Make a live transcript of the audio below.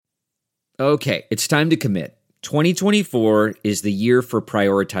Okay, it's time to commit. 2024 is the year for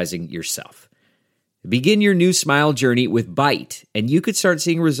prioritizing yourself. Begin your new smile journey with Byte, and you could start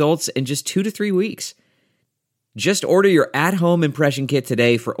seeing results in just 2 to 3 weeks. Just order your at-home impression kit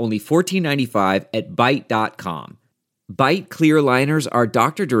today for only $14.95 at Byte.com. Byte clear aligners are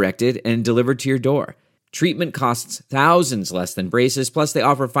doctor-directed and delivered to your door. Treatment costs thousands less than braces, plus they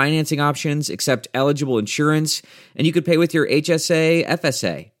offer financing options, accept eligible insurance, and you could pay with your HSA,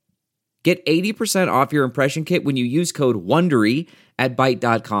 FSA. Get 80% off your impression kit when you use code WONDERY at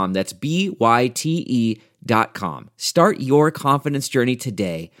Byte.com. That's BYTE.com. Start your confidence journey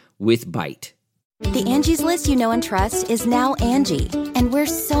today with Byte. The Angie's List you know and trust is now Angie, and we're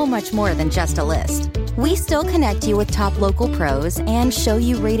so much more than just a list. We still connect you with top local pros and show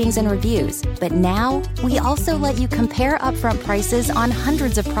you ratings and reviews, but now we also let you compare upfront prices on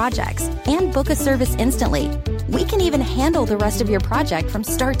hundreds of projects and book a service instantly. We can even handle the rest of your project from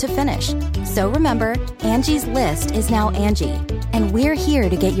start to finish. So remember, Angie's List is now Angie, and we're here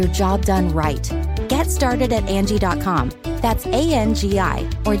to get your job done right. Get started at Angie.com. That's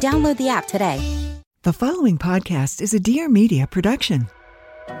ANGI, or download the app today. The following podcast is a Dear Media production.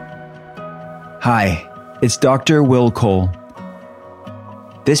 Hi, it's Dr. Will Cole.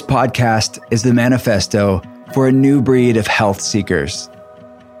 This podcast is the manifesto for a new breed of health seekers.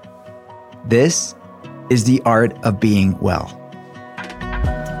 This is the art of being well.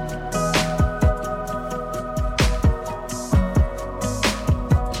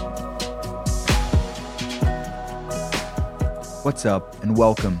 What's up, and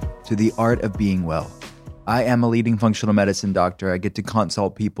welcome to the art of being well. I am a leading functional medicine doctor. I get to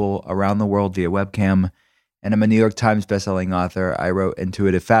consult people around the world via webcam, and I'm a New York Times bestselling author. I wrote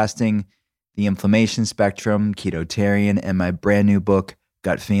Intuitive Fasting, The Inflammation Spectrum, Ketotarian, and my brand new book,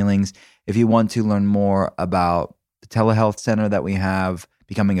 Gut Feelings. If you want to learn more about the telehealth center that we have,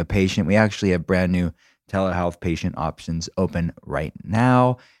 becoming a patient, we actually have brand new telehealth patient options open right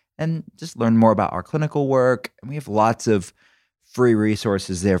now, and just learn more about our clinical work. And we have lots of free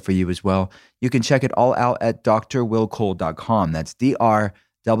resources there for you as well. You can check it all out at drwillcole.com. That's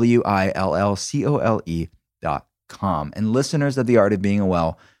drwillcole.com. And listeners of The Art of Being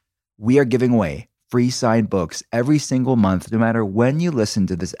Well, we are giving away free signed books every single month. No matter when you listen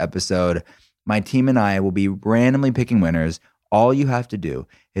to this episode, my team and I will be randomly picking winners. All you have to do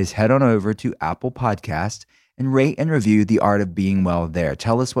is head on over to Apple Podcasts and rate and review The Art of Being Well there.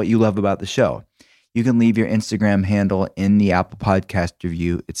 Tell us what you love about the show. You can leave your Instagram handle in the Apple Podcast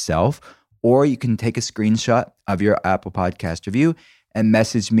review itself, or you can take a screenshot of your Apple Podcast review and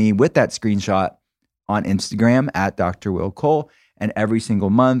message me with that screenshot on Instagram at Dr. Will Cole. And every single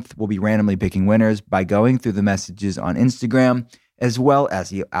month, we'll be randomly picking winners by going through the messages on Instagram, as well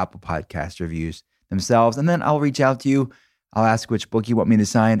as the Apple Podcast reviews themselves. And then I'll reach out to you. I'll ask which book you want me to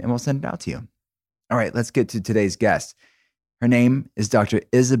sign, and we'll send it out to you. All right, let's get to today's guest. Her name is Dr.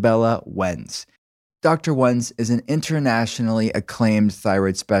 Izabella Wentz. Dr. Wentz is an internationally acclaimed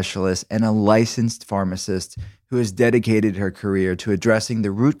thyroid specialist and a licensed pharmacist who has dedicated her career to addressing the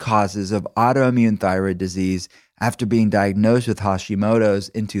root causes of autoimmune thyroid disease after being diagnosed with Hashimoto's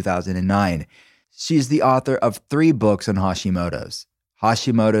in 2009. She's the author of 3 books on Hashimoto's: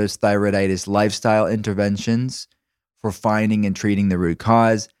 Hashimoto's Thyroiditis Lifestyle Interventions for Finding and Treating the Root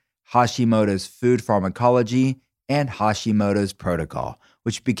Cause, Hashimoto's Food Pharmacology, and Hashimoto's Protocol,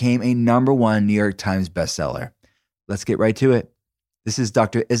 which became a #1 New York Times bestseller. Let's get right to it. This is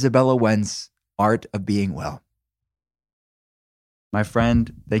Dr. Izabella Wentz, Art of Being Well. My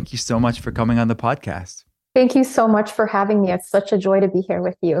friend, thank you so much for coming on the podcast. Thank you so much for having me. It's such a joy to be here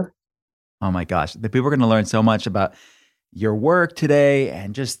with you. Oh my gosh, the people are going to learn so much about your work today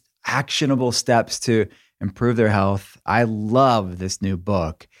and just actionable steps to improve their health. I love this new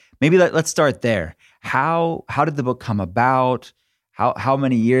book. Maybe let's start there. How did the book come about? How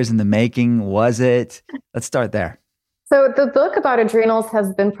many years in the making was it? Let's start there. So the book about adrenals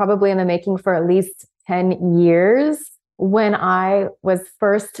has been probably in the making for at least 10 years. When I was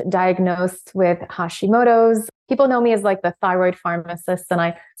first diagnosed with Hashimoto's, people know me as like the thyroid pharmacist, and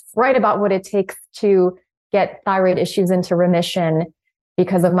I write about what it takes to get thyroid issues into remission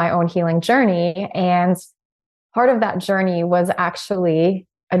because of my own healing journey. And part of that journey was actually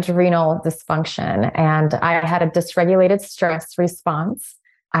adrenal dysfunction. And I had a dysregulated stress response.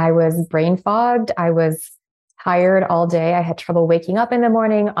 I was brain fogged. I was tired all day. I had trouble waking up in the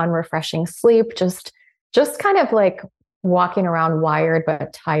morning, unrefreshing sleep, just kind of like walking around wired,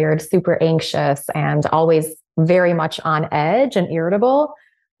 but tired, super anxious, and always very much on edge and irritable.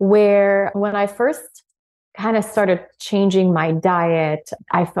 Where when I first kind of started changing my diet.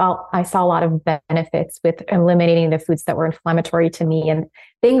 I saw a lot of benefits with eliminating the foods that were inflammatory to me, and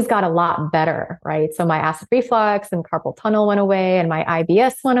things got a lot better, right? So my acid reflux and carpal tunnel went away, and my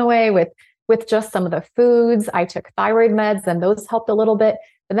IBS went away with just some of the foods. I took thyroid meds and those helped a little bit.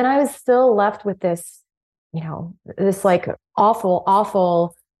 But then I was still left with this, this like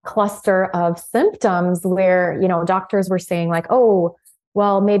awful cluster of symptoms where, doctors were saying like, oh,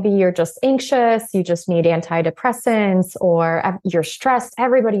 well, maybe you're just anxious, you just need antidepressants, or you're stressed.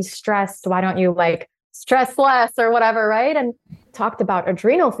 Everybody's stressed. Why don't you like stress less or whatever, right? And talked about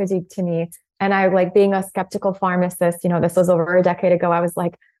adrenal fatigue to me. And I, like, being a skeptical pharmacist, this was over a decade ago, I was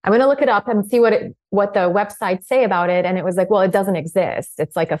like, I'm going to look it up and see what the websites say about it. And it was like, well, it doesn't exist.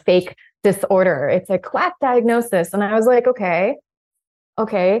 It's like a fake disorder. It's a quack diagnosis. And I was like, okay,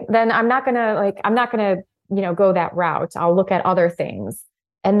 then I'm not going to go that route. I'll look at other things.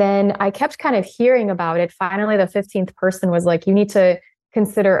 And then I kept kind of hearing about it. Finally, the 15th person was like, you need to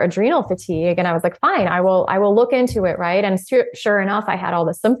consider adrenal fatigue. And I was like, fine, I will look into it. Right. And sure enough, I had all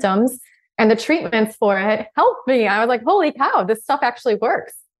the symptoms and the treatments for it helped me. I was like, holy cow, this stuff actually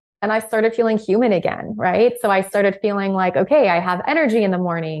works. And I started feeling human again. Right. So I started feeling like, okay, I have energy in the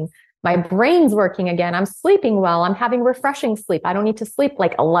morning. My brain's working again. I'm sleeping well. I'm having refreshing sleep. I don't need to sleep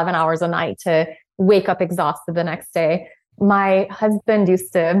like 11 hours a night to wake up exhausted the next day. My husband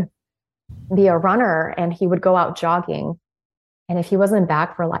used to be a runner and he would go out jogging. And if he wasn't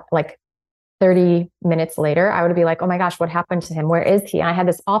back for like 30 minutes later, I would be like, oh my gosh, what happened to him? Where is he? And I had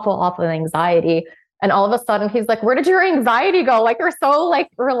this awful anxiety. And all of a sudden he's like, where did your anxiety go? Like, you're so like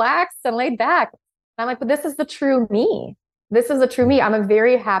relaxed and laid back. And I'm like, but this is the true me. This is the true me. I'm a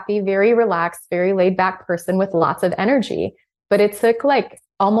very happy, very relaxed, very laid back person with lots of energy. But it took like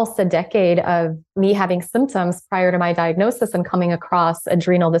almost a decade of me having symptoms prior to my diagnosis and coming across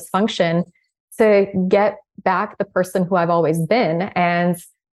adrenal dysfunction to get back the person who I've always been. And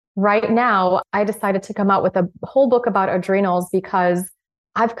right now, I decided to come out with a whole book about adrenals because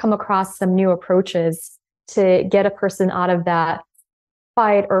I've come across some new approaches to get a person out of that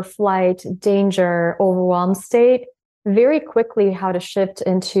fight or flight, danger, overwhelmed state very quickly, how to shift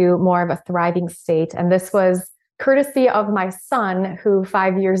into more of a thriving state. And this was courtesy of my son, who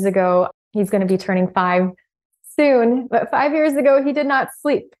 5 years ago, he's going to be turning 5 soon, but 5 years ago, he did not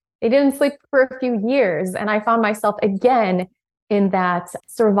sleep. He didn't sleep for a few years. And I found myself again in that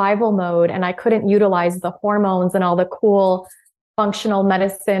survival mode, and I couldn't utilize the hormones and all the cool functional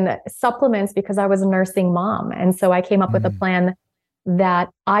medicine supplements because I was a nursing mom. And so I came up with a plan that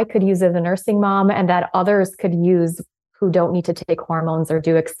I could use as a nursing mom and that others could use who don't need to take hormones or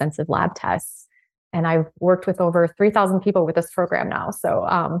do extensive lab tests. And I've worked with over 3,000 people with this program now. So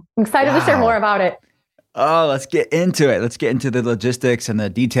I'm excited to share more about it. Oh, let's get into it. Let's get into the logistics and the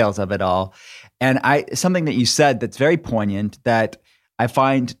details of it all. And something that you said that's very poignant that I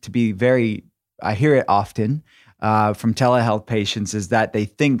find to be I hear it often from telehealth patients is that they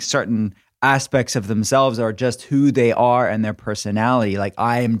think certain aspects of themselves are just who they are and their personality. Like,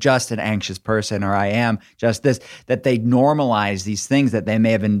 I am just an anxious person, or I am just this, that they normalize these things that they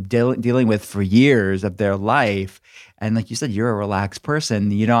may have been dealing with for years of their life. And like you said, you're a relaxed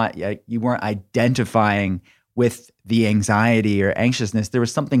person. You weren't identifying with the anxiety or anxiousness. There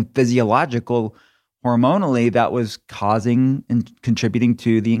was something physiological, hormonally, that was causing and contributing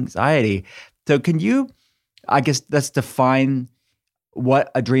to the anxiety. So can you, I guess, let's define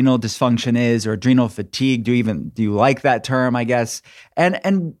what adrenal dysfunction is, or adrenal fatigue. Do you like that term, I guess?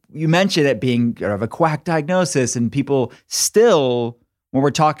 And you mentioned it being kind of a quack diagnosis, and people still, when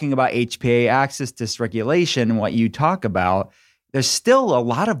we're talking about HPA axis dysregulation and what you talk about, there's still a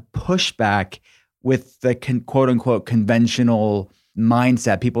lot of pushback with the quote unquote conventional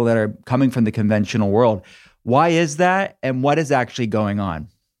mindset, people that are coming from the conventional world. Why is that? And what is actually going on?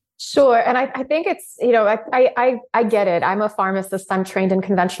 Sure. And I think it's, I get it. I'm a pharmacist. I'm trained in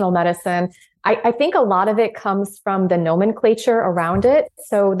conventional medicine. I think a lot of it comes from the nomenclature around it.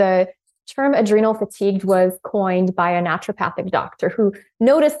 So the term adrenal fatigue was coined by a naturopathic doctor who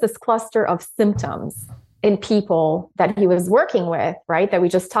noticed this cluster of symptoms in people that he was working with, right? That we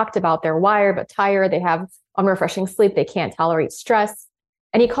just talked about. They're wired but tired. They have unrefreshing sleep. They can't tolerate stress.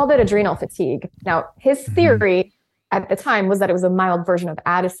 And he called it adrenal fatigue. Now, his theory at the time was that it was a mild version of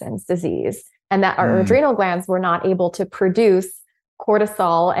Addison's disease, and that our adrenal glands were not able to produce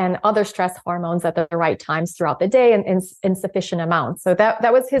cortisol and other stress hormones at the right times throughout the day in sufficient amounts. So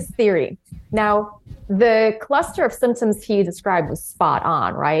that was his theory. Now, the cluster of symptoms he described was spot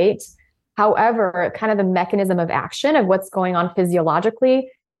on, right? However, kind of the mechanism of action of what's going on physiologically,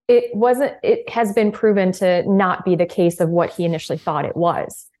 it has been proven to not be the case of what he initially thought it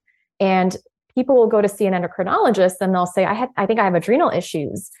was. And people will go to see an endocrinologist and they'll say, I think I have adrenal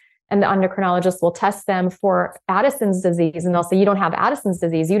issues. And the endocrinologist will test them for Addison's disease. And they'll say, you don't have Addison's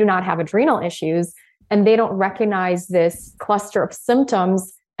disease. You do not have adrenal issues. And they don't recognize this cluster of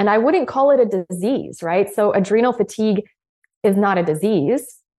symptoms. And I wouldn't call it a disease, right? So adrenal fatigue is not a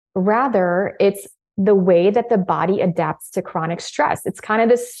disease. Rather, it's the way that the body adapts to chronic stress. It's kind of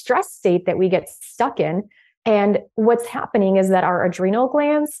this stress state that we get stuck in. And what's happening is that our adrenal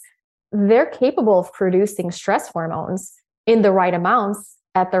glands, they're capable of producing stress hormones in the right amounts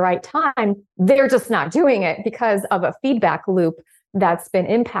at the right time. They're just not doing it because of a feedback loop that's been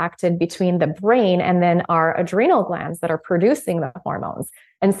impacted between the brain and then our adrenal glands that are producing the hormones.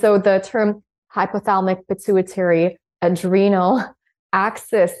 And so the term hypothalamic pituitary adrenal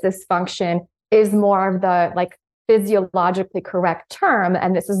axis dysfunction is more of the like physiologically correct term.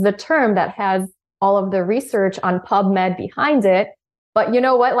 And this is the term that has all of the research on PubMed behind it. But you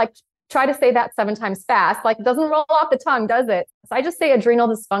know what? Like, try to say that 7 times fast. Like, it doesn't roll off the tongue, does it? So I just say adrenal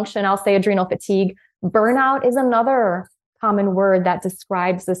dysfunction. I'll say adrenal fatigue. Burnout is another common word that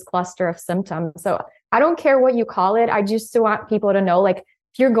describes this cluster of symptoms. So I don't care what you call it. I just want people to know, like,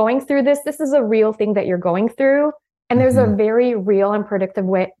 if you're going through this, this is a real thing that you're going through. And there's a very real and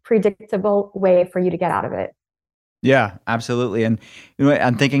predictable way for you to get out of it. Yeah, absolutely. And you know,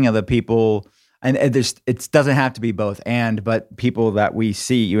 I'm thinking of the people, and it doesn't have to be both and, but people that we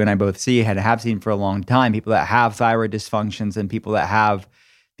see, you and I both see, have seen for a long time, people that have thyroid dysfunctions and people that have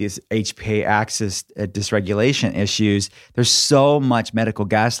these HPA axis dysregulation issues. There's so much medical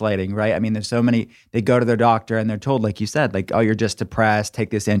gaslighting, right? I mean, there's so many, they go to their doctor and they're told, like you said, like, oh, you're just depressed, take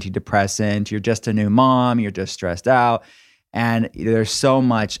this antidepressant, you're just a new mom, you're just stressed out. And there's so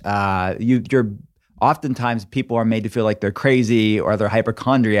much, you're oftentimes people are made to feel like they're crazy or they're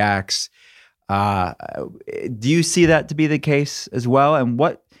hypochondriacs. Do you see that to be the case as well? And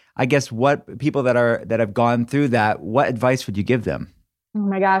what people that have gone through that, what advice would you give them? Oh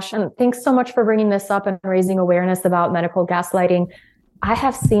my gosh. And thanks so much for bringing this up and raising awareness about medical gaslighting. I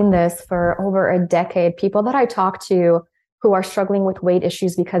have seen this for over a decade. People that I talk to who are struggling with weight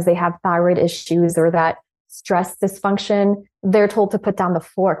issues because they have thyroid issues or that stress dysfunction, they're told to put down the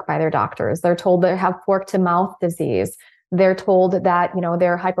fork by their doctors. They're told they have fork to mouth disease. They're told that, you know,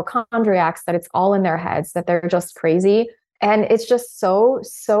 they're hypochondriacs, that it's all in their heads, that they're just crazy. And it's just so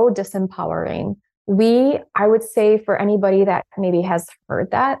disempowering. I would say for anybody that maybe has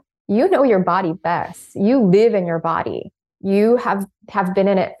heard that, you know your body best. You live in your body. You have been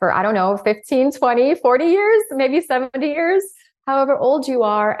in it for, I don't know, 15, 20, 40 years, maybe 70 years, however old you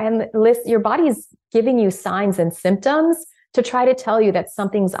are. And your body's giving you signs and symptoms to try to tell you that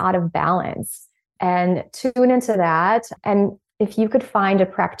something's out of balance. And tune into that. And if you could find a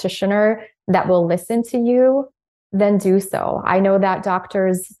practitioner that will listen to you, then do so. I know that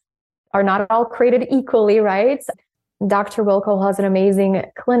doctors are not all created equally, right? Dr. Wilco has an amazing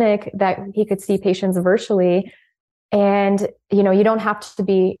clinic that he could see patients virtually. And, you know, you don't have to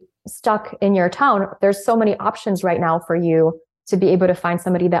be stuck in your town. There's so many options right now for you to be able to find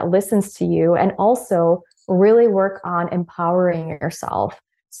somebody that listens to you and also really work on empowering yourself.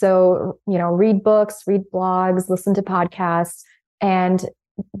 So, you know, read books, read blogs, listen to podcasts, and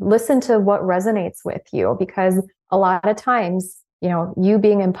listen to what resonates with you, because a lot of times, you know, you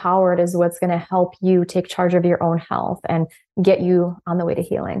being empowered is what's going to help you take charge of your own health and get you on the way to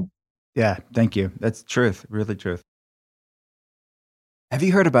healing. Yeah, thank you. That's truth, really truth. Have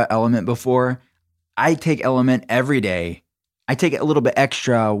you heard about Element before? I take Element every day. I take it a little bit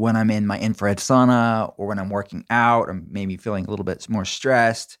extra when I'm in my infrared sauna or when I'm working out or maybe feeling a little bit more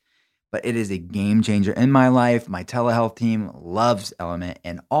stressed. But it is a game changer in my life. My telehealth team loves Element,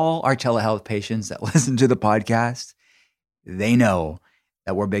 and all our telehealth patients that listen to the podcast, they know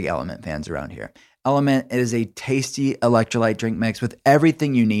that we're big Element fans around here. Element is a tasty electrolyte drink mix with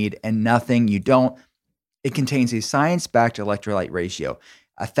everything you need and nothing you don't. It contains a science-backed electrolyte ratio,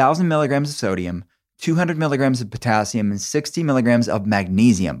 1,000 milligrams of sodium, 200 milligrams of potassium, and 60 milligrams of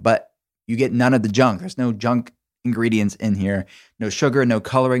magnesium. But you get none of the junk. There's no junk ingredients in here. No sugar, no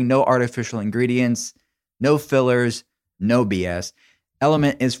coloring, no artificial ingredients, no fillers, no BS.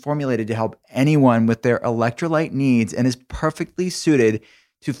 Element is formulated to help anyone with their electrolyte needs and is perfectly suited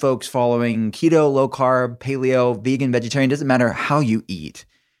to folks following keto, low carb, paleo, vegan, vegetarian. Doesn't matter how you eat.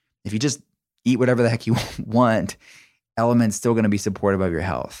 If you just eat whatever the heck you want, Element's still going to be supportive of your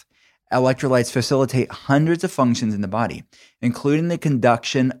health. Electrolytes facilitate hundreds of functions in the body, including the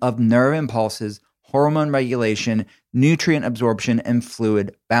conduction of nerve impulses, hormone regulation, nutrient absorption, and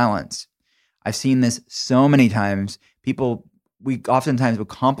fluid balance. I've seen this so many times. We oftentimes will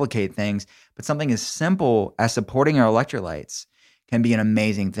complicate things, but something as simple as supporting our electrolytes can be an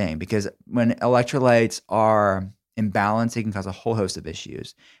amazing thing, because when electrolytes are imbalanced, it can cause a whole host of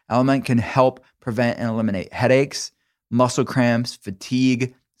issues. Element can help prevent and eliminate headaches, muscle cramps,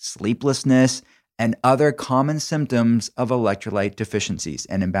 fatigue, sleeplessness, and other common symptoms of electrolyte deficiencies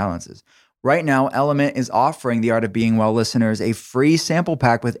and imbalances. Right now, Element is offering the Art of Being Well listeners a free sample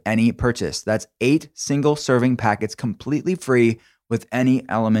pack with any purchase. That's 8 single serving packets completely free with any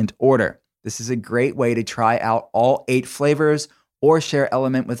Element order. This is a great way to try out all 8 flavors or share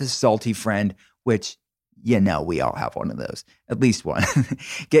Element with a salty friend, which we all have one of those, at least one.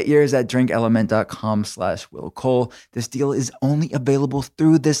 Get yours at drinkelement.com/Will Cole. This deal is only available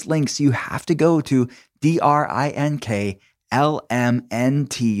through this link, so you have to go to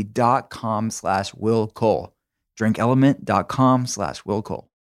drinklmnt.com/Will Cole. drinkelement.com/Will Cole.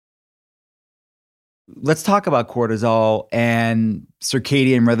 Let's talk about cortisol and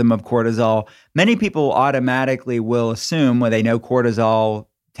circadian rhythm of cortisol. Many people automatically will assume when they know cortisol,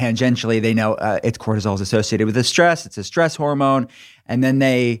 tangentially, they know it's cortisol is associated with the stress. It's a stress hormone. And then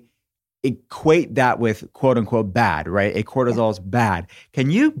they equate that with quote unquote bad, right? Cortisol is bad. Can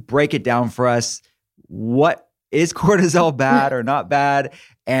you break it down for us? What is cortisol bad or not bad?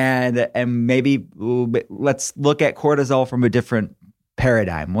 And maybe let's look at cortisol from a different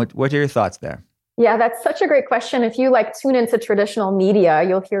paradigm. What are your thoughts there? Yeah, that's such a great question. If you tune into traditional media,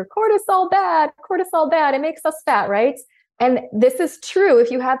 you'll hear cortisol bad, it makes us fat, right? And this is true if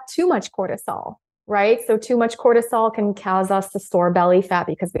you have too much cortisol, right? So too much cortisol can cause us to store belly fat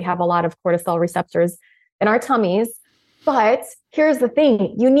because we have a lot of cortisol receptors in our tummies. But here's the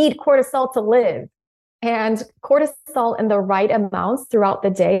thing, you need cortisol to live. And cortisol in the right amounts throughout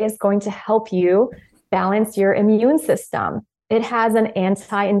the day is going to help you balance your immune system. It has an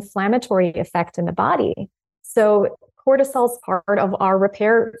anti-inflammatory effect in the body. So cortisol is part of our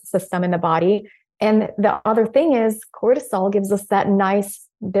repair system in the body. And the other thing is cortisol gives us that nice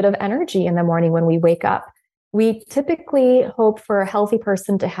bit of energy in the morning when we wake up. We typically hope for a healthy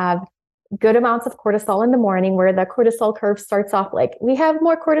person to have good amounts of cortisol in the morning, where the cortisol curve starts off we have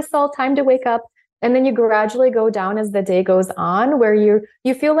more cortisol, time to wake up. And then you gradually go down as the day goes on, where you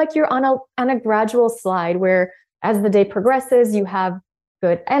feel like you're on a gradual slide, where as the day progresses, you have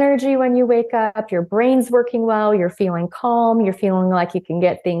good energy when you wake up, your brain's working well, you're feeling calm, you're feeling like you can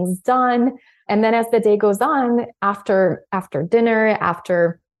get things done. And then as the day goes on, after dinner,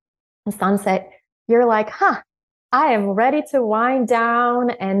 after sunset, you're like, I am ready to wind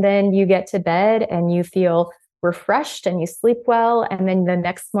down. And then you get to bed and you feel refreshed and you sleep well. And then the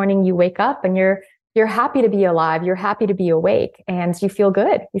next morning you wake up and you're happy to be alive. You're happy to be awake and you feel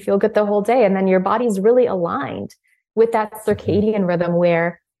good. You feel good the whole day. And then your body's really aligned with that circadian rhythm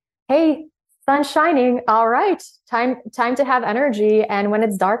where, hey, sun's shining. All right, time to have energy. And when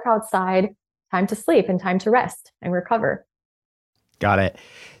it's dark outside, time to sleep and time to rest and recover. Got it.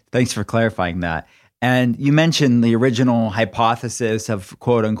 Thanks for clarifying that. And you mentioned the original hypothesis of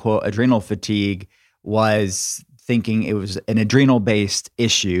quote unquote adrenal fatigue was thinking it was an adrenal-based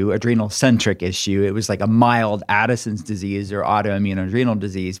issue, adrenal-centric issue. It was like a mild Addison's disease or autoimmune adrenal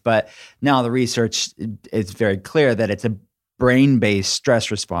disease. But now the research is very clear that it's a brain-based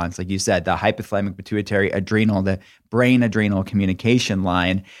stress response. Like you said, the hypothalamic pituitary adrenal, the brain-adrenal communication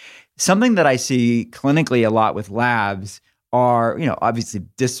line. Something that I see clinically a lot with labs are, obviously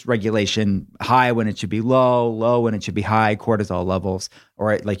dysregulation, high when it should be low, low when it should be high, cortisol levels,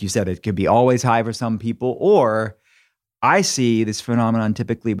 or like you said, it could be always high for some people. Or I see this phenomenon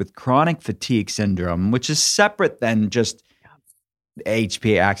typically with chronic fatigue syndrome, which is separate than just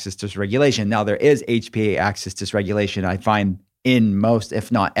HPA axis dysregulation. Now, there is HPA axis dysregulation, I find, in most,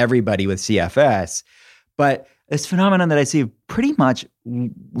 if not everybody with CFS, but this phenomenon that I see pretty much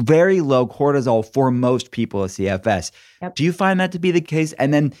very low cortisol for most people with CFS. Yep. Do you find that to be the case?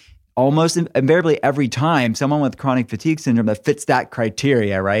 And then almost invariably every time someone with chronic fatigue syndrome that fits that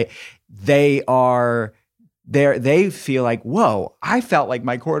criteria, right? They feel like, whoa, I felt like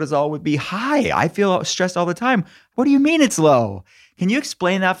my cortisol would be high. I feel stressed all the time. What do you mean it's low? Can you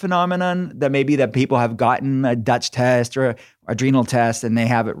explain that phenomenon that maybe that people have gotten a Dutch test or adrenal test and they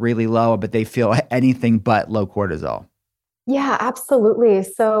have it really low, but they feel anything but low cortisol? Yeah, absolutely.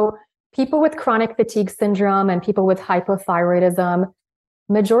 So people with chronic fatigue syndrome and people with hypothyroidism,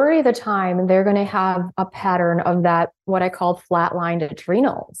 majority of the time, they're going to have a pattern of that, what I call flatlined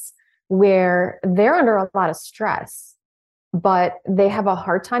adrenals, where they're under a lot of stress, but they have a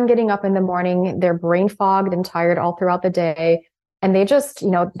hard time getting up in the morning. They're brain fogged and tired all throughout the day. And they just,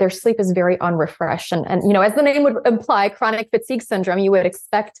 their sleep is very unrefreshed. And as the name would imply, chronic fatigue syndrome, you would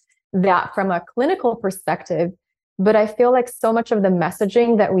expect that from a clinical perspective. But I feel like so much of the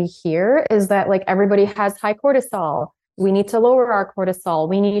messaging that we hear is that everybody has high cortisol. We need to lower our cortisol.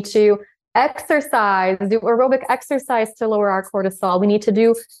 We need to exercise, do aerobic exercise to lower our cortisol. We need to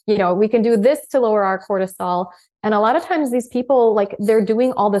do, we can do this to lower our cortisol. And a lot of times these people, like, they're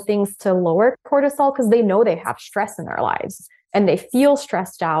doing all the things to lower cortisol because they know they have stress in their lives and they feel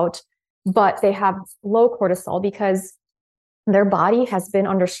stressed out, but they have low cortisol because their body has been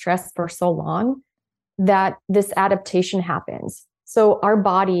under stress for so long that this adaptation happens. So our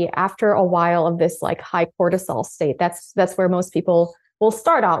body, after a while of this like high cortisol state, that's where most people will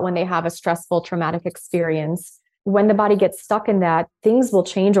start out when they have a stressful, traumatic experience. When the body gets stuck in that, things will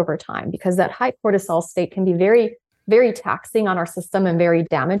change over time because that high cortisol state can be very, very taxing on our system and very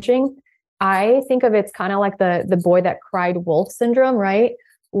damaging. I think of it's kind of like the boy that cried wolf syndrome, right?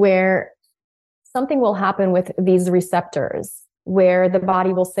 Where something will happen with these receptors where the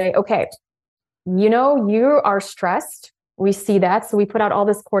body will say, okay, you are stressed. We see that. So we put out all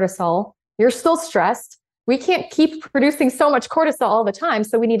this cortisol. You're still stressed. We can't keep producing so much cortisol all the time.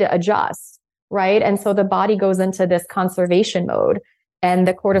 So we need to adjust, right? And so the body goes into this conservation mode and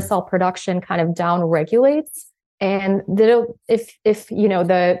the cortisol production kind of down regulates. And if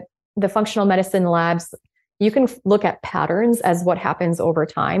the functional medicine labs, you can look at patterns as what happens over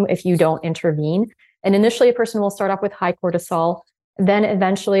time if you don't intervene. And initially a person will start off with high cortisol. Then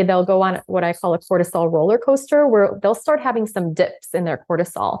eventually they'll go on what I call a cortisol roller coaster, where they'll start having some dips in their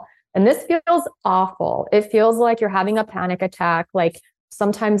cortisol. And this feels awful. It feels like you're having a panic attack, like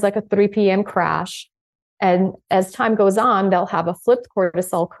sometimes like a 3 p.m. crash. And as time goes on, they'll have a flipped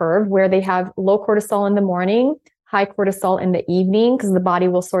cortisol curve where they have low cortisol in the morning, high cortisol in the evening, because the body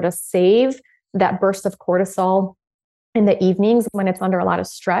will sort of save that burst of cortisol in the evenings when it's under a lot of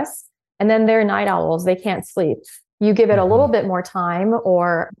stress. And then they're night owls. They can't sleep. You give it a little bit more time,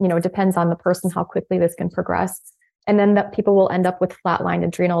 or, depends on the person, how quickly this can progress. And then people will end up with flatlined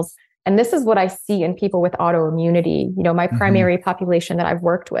adrenals. And this is what I see in people with autoimmunity. My primary population that I've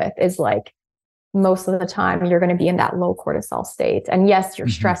worked with is like, most of the time you're going to be in that low cortisol state. And yes, you're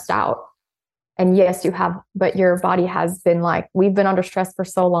stressed out. And yes, but your body has been like, we've been under stress for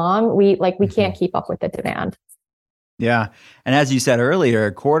so long. We can't keep up with the demand. Yeah. And as you said earlier,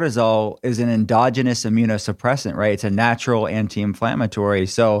 cortisol is an endogenous immunosuppressant, right? It's a natural anti-inflammatory.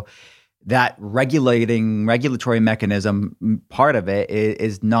 So that regulatory mechanism, part of it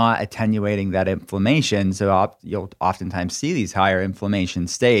is not attenuating that inflammation. So you'll oftentimes see these higher inflammation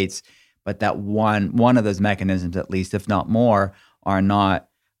states, but that one of those mechanisms, at least, if not more, are not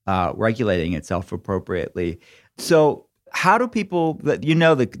regulating itself appropriately. So how do people,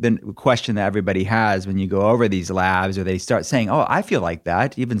 the question that everybody has when you go over these labs, or they start saying, oh, I feel like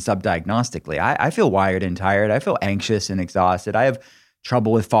that, even subdiagnostically. I feel wired and tired. I feel anxious and exhausted. I have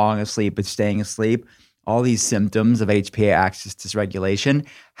trouble with falling asleep and staying asleep. All these symptoms of HPA axis dysregulation.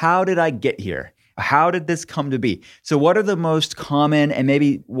 How did I get here? How did this come to be? So what are the most common, and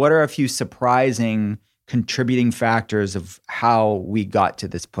maybe what are a few surprising contributing factors of how we got to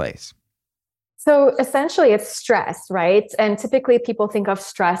this place? So essentially it's stress, right? And typically people think of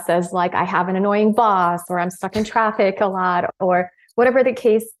stress as like, I have an annoying boss, or I'm stuck in traffic a lot, or whatever the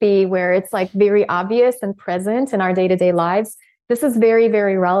case be, where it's like very obvious and present in our day-to-day lives. This is very,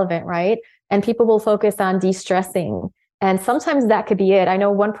 very relevant, right? And people will focus on de-stressing. And sometimes that could be it. I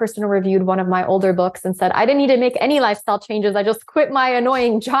know one person reviewed one of my older books and said, I didn't need to make any lifestyle changes. I just quit my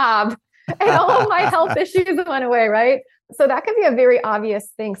annoying job and all of my health issues went away, right? So that could be a very obvious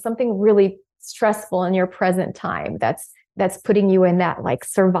thing, something really stressful in your present time that's putting you in that like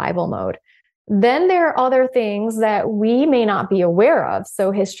survival mode. Then there are other things that we may not be aware of.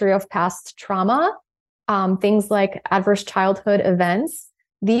 So history of past trauma, things like adverse childhood events.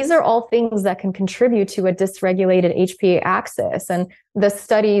 These are all things that can contribute to a dysregulated HPA axis. And the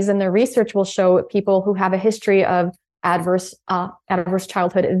studies and the research will show people who have a history of adverse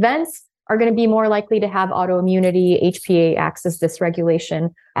childhood events are going to be more likely to have autoimmunity, HPA axis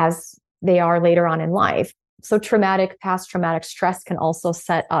dysregulation as they are later on in life. So past traumatic stress can also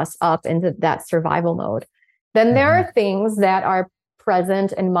set us up into that survival mode. Then there are things that are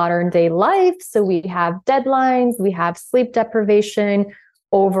present in modern day life. So we have deadlines, we have sleep deprivation,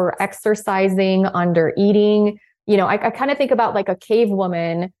 over exercising, under eating. I kind of think about like a cave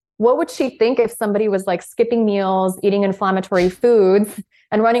woman. What would she think if somebody was like skipping meals, eating inflammatory foods,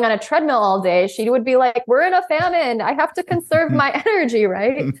 and running on a treadmill all day? She would be like, we're in a famine. I have to conserve my energy,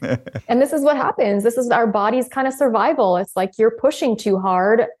 right? And this is what happens. This is our body's kind of survival. It's like you're pushing too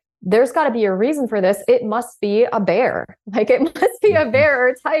hard. There's got to be a reason for this. It must be a bear. Like it must be a bear or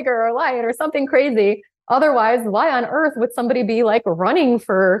a tiger or a lion or something crazy. Otherwise, why on earth would somebody be like running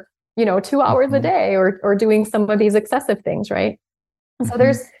for, 2 hours a day or doing some of these excessive things, right? So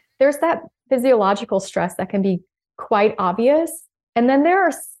there's that physiological stress that can be quite obvious. And then there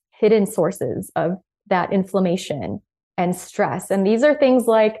are hidden sources of that inflammation and stress. And these are things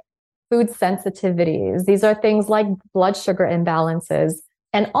like food sensitivities. These are things like blood sugar imbalances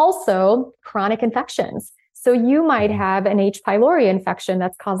and also chronic infections. So you might have an H. pylori infection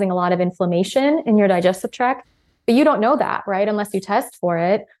that's causing a lot of inflammation in your digestive tract, but you don't know that, right? Unless you test for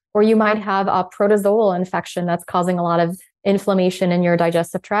it. Or you might have a protozoal infection that's causing a lot of inflammation in your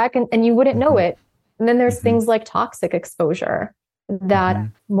digestive tract, and you wouldn't know it. And then there's things like toxic exposure, that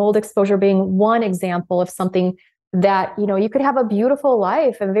mold exposure being one example of something that, you could have a beautiful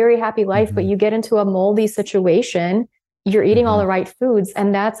life, a very happy life, but you get into a moldy situation, you're eating all the right foods,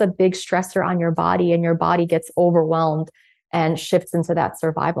 and that's a big stressor on your body, and your body gets overwhelmed and shifts into that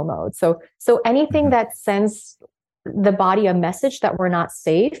survival mode. So anything that sends the body a message that we're not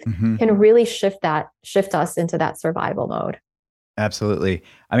safe can really shift us into that survival mode. Absolutely.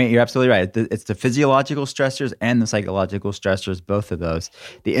 I mean, you're absolutely right. It's the physiological stressors and the psychological stressors, both of those,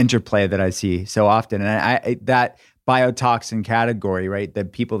 the interplay that I see so often. And I that biotoxin category, right? The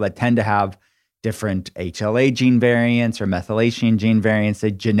people that tend to have different HLA gene variants or methylation gene variants,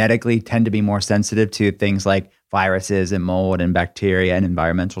 they genetically tend to be more sensitive to things like viruses and mold and bacteria and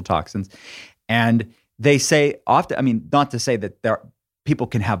environmental toxins. And they say often, I mean, not to say that people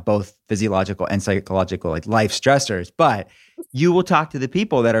can have both physiological and psychological like life stressors, but you will talk to the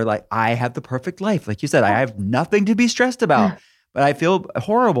people that are like, I have the perfect life. Like you said, I have nothing to be stressed about, but I feel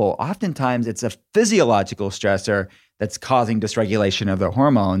horrible. Oftentimes it's a physiological stressor that's causing dysregulation of their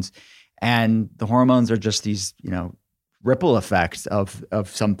hormones. And the hormones are just these, ripple effects of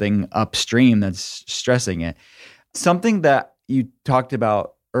something upstream that's stressing it. Something that you talked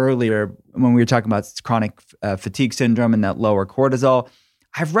about earlier when we were talking about chronic fatigue syndrome and that lower cortisol,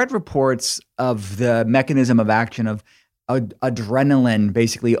 I've read reports of the mechanism of action of adrenaline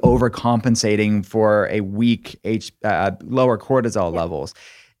basically overcompensating for a weak lower cortisol levels.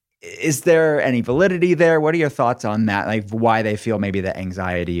 Is there any validity there? What are your thoughts on that? Like why they feel maybe the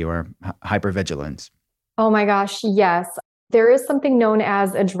anxiety or hypervigilance? Oh my gosh, yes. There is something known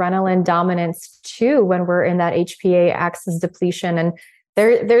as adrenaline dominance too when we're in that HPA axis depletion. And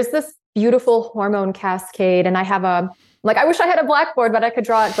there's this beautiful hormone cascade. And I have I wish I had a blackboard, but I could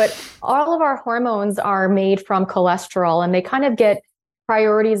draw it. But all of our hormones are made from cholesterol, and they kind of get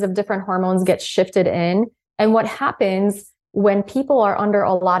priorities of different hormones get shifted in. And what happens when people are under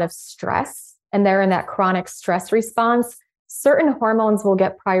a lot of stress and they're in that chronic stress response, certain hormones will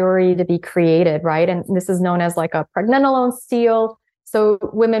get priority to be created, right? And this is known as like a pregnenolone steal. So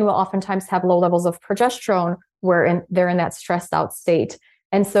women will oftentimes have low levels of progesterone where they're in that stressed out state.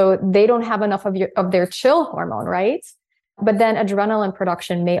 And so they don't have enough of their chill hormone, right? But then adrenaline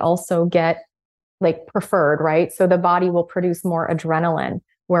production may also get like preferred, right? So the body will produce more adrenaline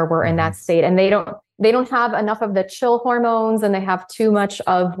where we're in that state. And they don't have enough of the chill hormones, and they have too much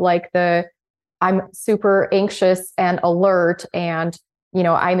of like I'm super anxious and alert, and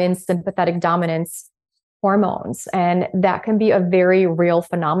I'm in sympathetic dominance hormones. And that can be a very real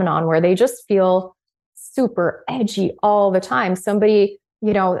phenomenon where they just feel super edgy all the time. Somebody,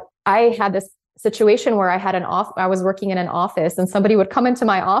 I had this situation where I was working in an office, and somebody would come into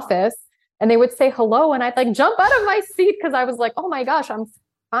my office and they would say hello, and I'd like jump out of my seat because I was like, oh my gosh, I'm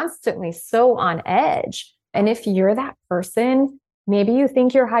constantly so on edge. And if you're that person, maybe you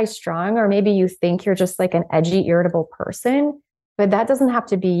think you're high strung, or maybe you think you're just like an edgy, irritable person, but that doesn't have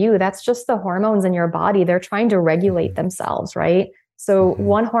to be you. That's just the hormones in your body. They're trying to regulate themselves, right? So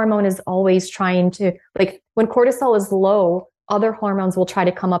one hormone is always trying to, like when cortisol is low, other hormones will try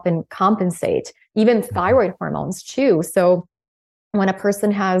to come up and compensate, even thyroid hormones too. So when a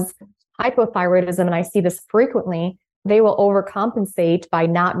person has hypothyroidism, and I see this frequently, they will overcompensate by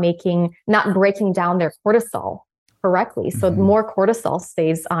not breaking down their cortisol correctly. So more cortisol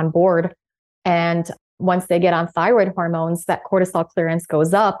stays on board. And once they get on thyroid hormones, that cortisol clearance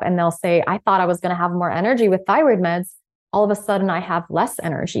goes up, and they'll say, I thought I was going to have more energy with thyroid meds. All of a sudden I have less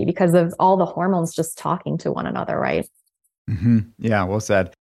energy because of all the hormones just talking to one another, right? Yeah, well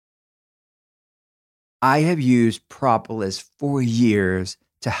said. I have used propolis for years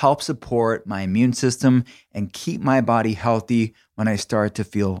to help support my immune system and keep my body healthy when I start to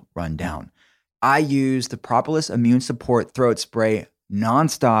feel run down. I use the propolis immune support throat spray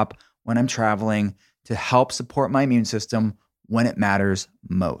nonstop when I'm traveling to help support my immune system when it matters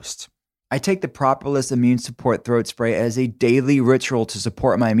most. I take the propolis immune support throat spray as a daily ritual to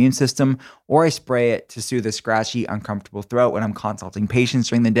support my immune system, or I spray it to soothe a scratchy, uncomfortable throat when I'm consulting patients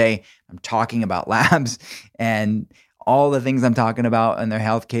during the day. I'm talking about labs and all the things I'm talking about in their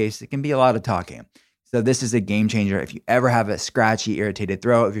health case. It can be a lot of talking. So this is a game changer. If you ever have a scratchy, irritated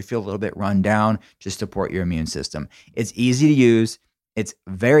throat, if you feel a little bit run down, just support your immune system. It's easy to use. It's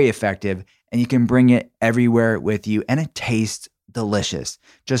very effective, and you can bring it everywhere with you, and it tastes delicious.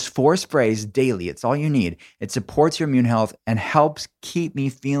 Just 4 sprays daily. It's all you need. It supports your immune health and helps keep me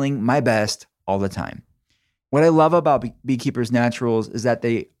feeling my best all the time. What I love about Beekeepers Naturals is that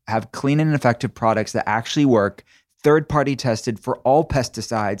they have clean and effective products that actually work, third-party tested for all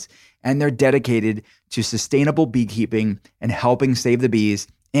pesticides, and they're dedicated to sustainable beekeeping and helping save the bees,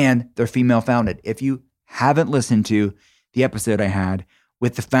 and they're female-founded. If you haven't listened to the episode I had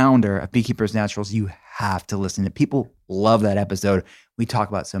with the founder of Beekeepers Naturals, you have to listen to it. People love that episode. We talk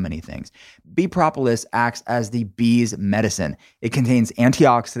about so many things. Bee propolis acts as the bee's medicine. It contains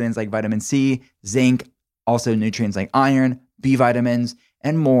antioxidants like vitamin C, zinc, also nutrients like iron, B vitamins,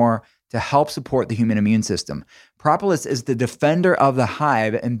 and more to help support the human immune system. Propolis is the defender of the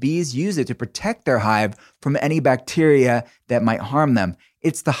hive, and bees use it to protect their hive from any bacteria that might harm them.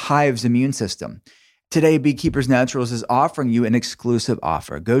 It's the hive's immune system. Today, Beekeepers Naturals is offering you an exclusive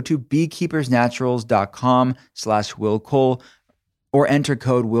offer. Go to beekeepersnaturals.com/willcole or enter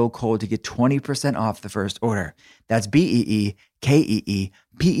code willcole to get 20% off the first order. That's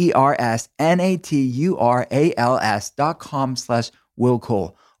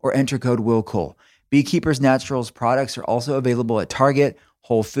Beekeepersnaturals.com/willcole or enter code willcole. Beekeepers Naturals products are also available at Target,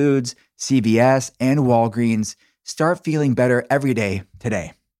 Whole Foods, CVS, and Walgreens. Start feeling better every day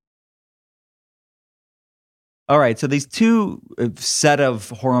today. All right, so these two set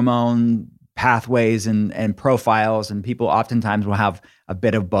of hormone pathways and profiles, and people oftentimes will have a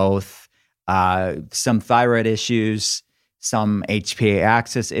bit of both, some thyroid issues, some HPA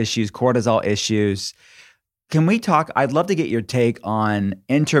axis issues, cortisol issues. Can we talk? I'd love to get your take on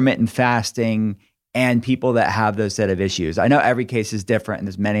intermittent fasting and people that have those set of issues. I know every case is different and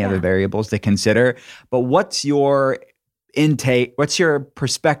there's many other variables to consider, but what's your intake? What's your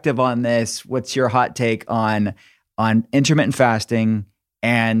perspective on this? What's your hot take on intermittent fasting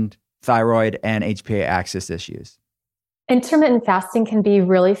and thyroid and HPA axis issues? Intermittent fasting can be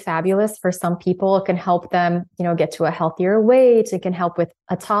really fabulous for some people. It can help them, get to a healthier weight. It can help with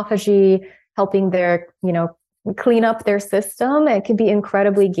autophagy, helping their, clean up their system. It can be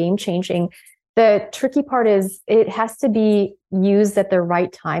incredibly game-changing. The tricky part is it has to be used at the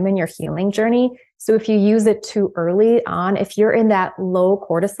right time in your healing journey. So if you use it too early on, if you're in that low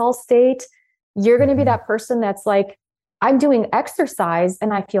cortisol state, you're going to be that person that's like, I'm doing exercise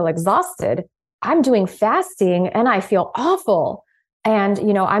and I feel exhausted. I'm doing fasting and I feel awful. And,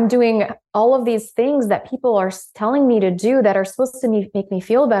 I'm doing all of these things that people are telling me to do that are supposed to make me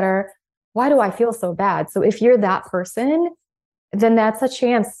feel better. Why do I feel so bad? So if you're that person, then that's a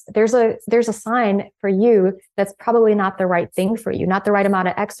chance. There's a sign for you that's probably not the right thing for you, not the right amount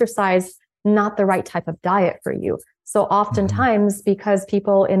of exercise, not the right type of diet for you. So oftentimes, because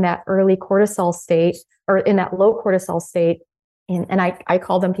people in that early cortisol state or in that low cortisol state, and I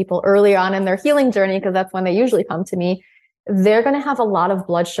call them people early on in their healing journey because that's when they usually come to me, they're going to have a lot of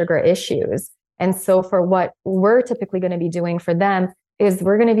blood sugar issues. And so for what we're typically going to be doing for them is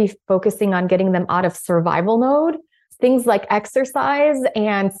we're going to be focusing on getting them out of survival mode, things like exercise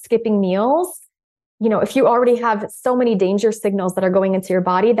and skipping meals. If you already have so many danger signals that are going into your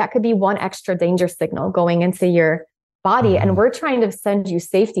body, that could be one extra danger signal going into your body. And we're trying to send you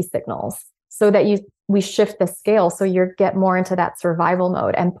safety signals so that we shift the scale so you get more into that survival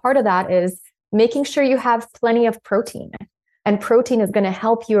mode. And part of that is making sure you have plenty of protein. And protein is going to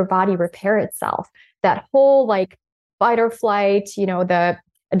help your body repair itself. That whole fight or flight, the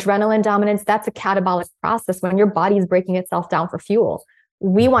adrenaline dominance, that's a catabolic process when your body is breaking itself down for fuel.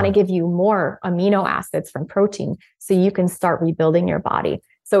 We want to give you more amino acids from protein so you can start rebuilding your body.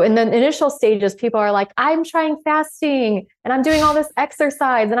 So in the initial stages, people are like, I'm trying fasting and I'm doing all this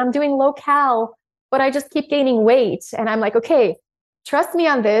exercise and I'm doing low cal, but I just keep gaining weight. And I'm like, okay, trust me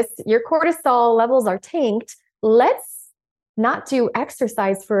on this. Your cortisol levels are tanked. Let's not do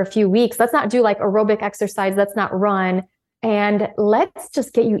exercise for a few weeks. Let's not do aerobic exercise. Let's not run. And let's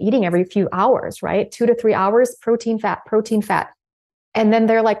just get you eating every few hours, right? 2 to 3 hours, protein, fat, protein, fat. And then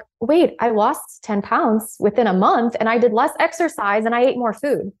they're like, wait, I lost 10 pounds within a month and I did less exercise and I ate more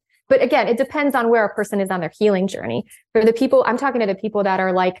food. But again, it depends on where a person is on their healing journey. For the people, I'm talking to the people that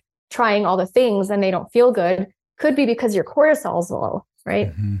are trying all the things and they don't feel good, could be because your cortisol is low,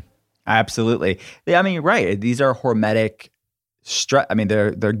 right? Mm-hmm. Absolutely. Right. These are hormetic stress.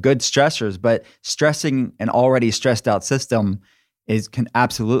 They're good stressors, but stressing an already stressed out system can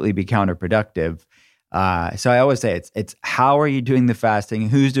absolutely be counterproductive. So I always say it's how are you doing the fasting,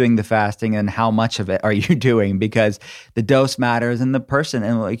 who's doing the fasting, and how much of it are you doing? Because the dose matters, and the person,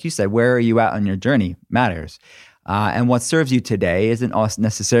 and like you said, where are you at on your journey matters. And what serves you today isn't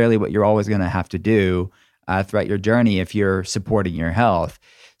necessarily what you're always going to have to do throughout your journey if you're supporting your health.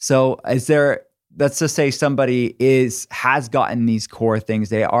 So let's just say somebody has gotten these core things.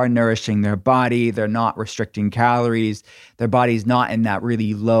 They are nourishing their body. They're not restricting calories. Their body's not in that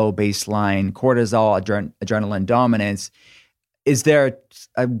really low baseline cortisol, adrenaline dominance. Is there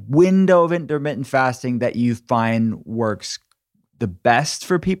a window of intermittent fasting that you find works the best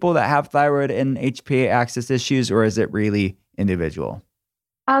for people that have thyroid and HPA axis issues, or is it really individual?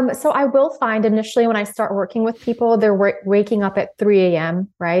 So I will find initially when I start working with people, they're waking up at 3 a.m.,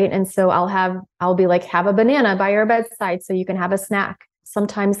 right? And so I'll be like, have a banana by your bedside so you can have a snack.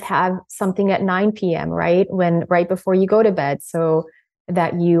 Sometimes have something at 9 p.m., right? Right before you go to bed so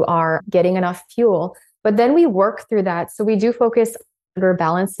that you are getting enough fuel. But then we work through that. So we do focus on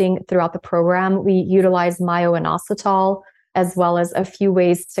balancing throughout the program. We utilize myo-inositol as well as a few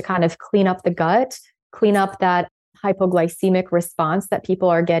ways to kind of clean up the gut, clean up that hypoglycemic response that people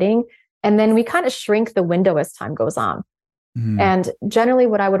are getting. And then we kind of shrink the window as time goes on. And generally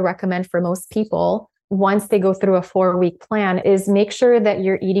what I would recommend for most people, once they go through a 4-week plan, is make sure that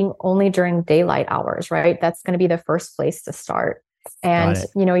you're eating only during daylight hours, right? That's going to be the first place to start. And,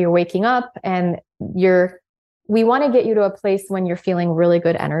 you're waking up and we want to get you to a place when you're feeling really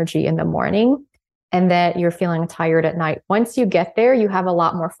good energy in the morning and that you're feeling tired at night. Once you get there, you have a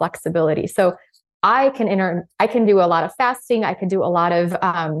lot more flexibility. So I can do a lot of fasting. I can do a lot of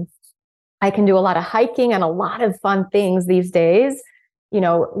hiking and a lot of fun things these days.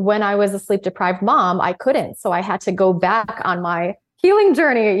 When I was a sleep deprived mom, I couldn't. So I had to go back on my healing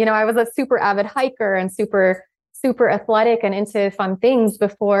journey. I was a super avid hiker and super, super athletic and into fun things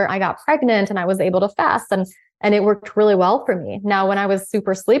before I got pregnant, and I was able to fast and it worked really well for me. Now, when I was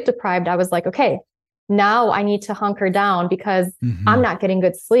super sleep deprived, I was like, okay, now I need to hunker down because I'm not getting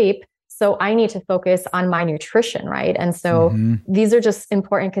good sleep. So I need to focus on my nutrition, right? And so these are just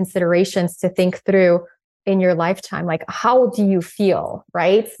important considerations to think through in your lifetime. Like, how do you feel,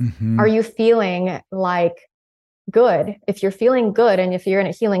 right? Are you feeling like good? If you're feeling good and if you're in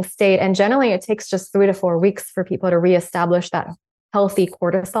a healing state, and generally it takes just 3 to 4 weeks for people to reestablish that healthy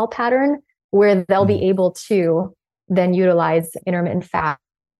cortisol pattern where they'll be able to then utilize intermittent fast.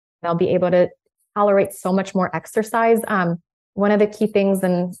 They'll be able to tolerate so much more exercise. One of the key things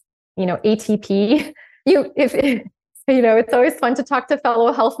in ATP, it's always fun to talk to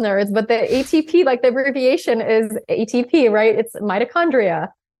fellow health nerds, but the ATP, like the abbreviation is ATP, right? It's mitochondria,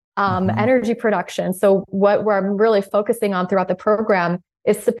 energy production. So what I'm really focusing on throughout the program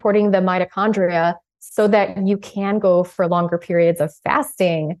is supporting the mitochondria so that you can go for longer periods of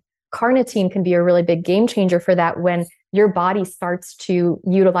fasting. Carnitine can be a really big game changer for that when your body starts to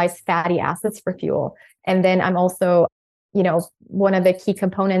utilize fatty acids for fuel. And then I'm also one of the key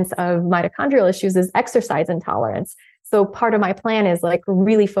components of mitochondrial issues is exercise intolerance. So part of my plan is like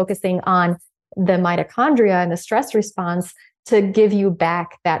really focusing on the mitochondria and the stress response to give you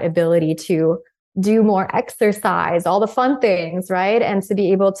back that ability to do more exercise, all the fun things, right? And to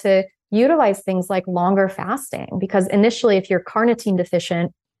be able to utilize things like longer fasting, because initially if you're carnitine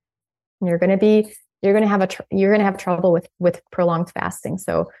deficient, you're going to have trouble with prolonged fasting.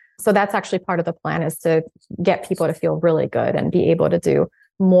 So that's actually part of the plan, is to get people to feel really good and be able to do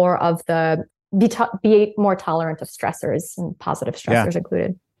more of be more tolerant of stressors and positive stressors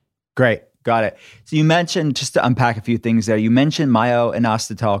included. Great. Got it. So you mentioned, just to unpack a few things there, you mentioned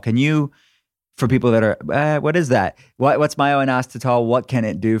myo-inositol. Can you, for people that are, what is that? What's myo-inositol? What can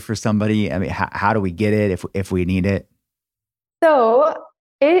it do for somebody? I mean, how do we get it if we need it? So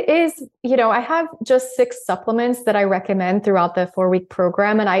it is, I have just 6 supplements that I recommend throughout the 4-week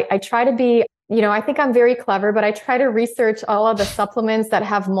program. And I try to be, I think I'm very clever, but I try to research all of the supplements that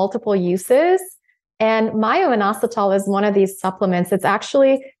have multiple uses. And myo-inositol is one of these supplements. It's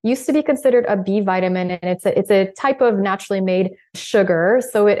actually used to be considered a B vitamin, and it's a type of naturally made sugar.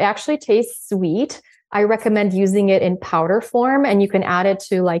 So it actually tastes sweet. I recommend using it in powder form, and you can add it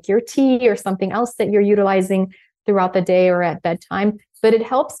to like your tea or something else that you're utilizing throughout the day or at bedtime. But it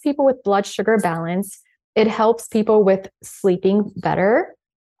helps people with blood sugar balance. It helps people with sleeping better.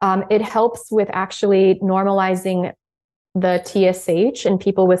 It helps with actually normalizing the TSH in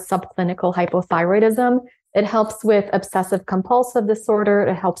people with subclinical hypothyroidism. It helps with obsessive compulsive disorder.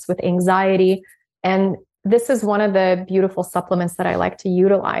 It helps with anxiety. And this is one of the beautiful supplements that I like to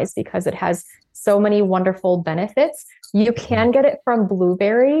utilize because it has so many wonderful benefits. You can get it from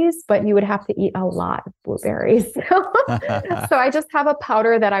blueberries, but you would have to eat a lot of blueberries. So I just have a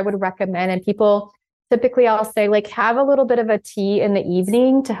powder that I would recommend, and people typically I'll say like, have a little bit of a tea in the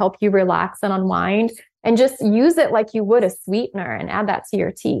evening to help you relax and unwind, and just use it like you would a sweetener and add that to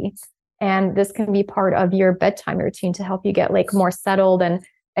your tea. And this can be part of your bedtime routine to help you get like more settled and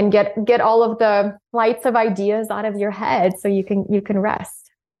get all of the flights of ideas out of your head so you can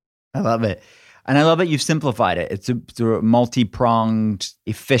rest. I love it. And I love that you've simplified it. It's a multi-pronged,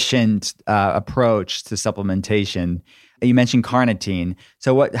 efficient approach to supplementation. You mentioned carnitine.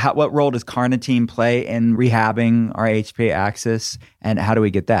 So what role does carnitine play in rehabbing our HPA axis, and how do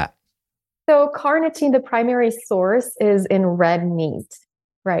we get that? So carnitine, the primary source is in red meat,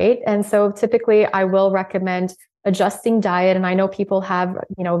 right? And so typically I will recommend adjusting diet. And I know people have,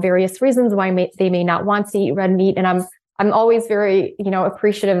 various reasons why they may not want to eat red meat. And I'm always very,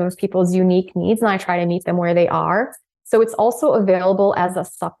 appreciative of people's unique needs, and I try to meet them where they are. So it's also available as a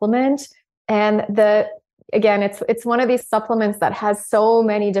supplement. And it's one of these supplements that has so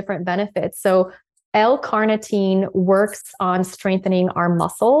many different benefits. So L-carnitine works on strengthening our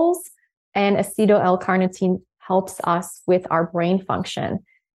muscles, and acetyl-L-carnitine helps us with our brain function.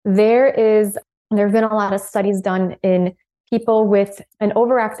 There have been a lot of studies done in people with an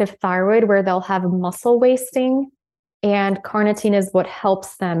overactive thyroid where they'll have muscle wasting, and carnitine is what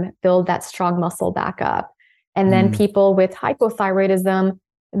helps them build that strong muscle back up. And then people with hypothyroidism,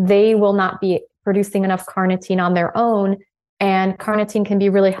 they will not be producing enough carnitine on their own, and carnitine can be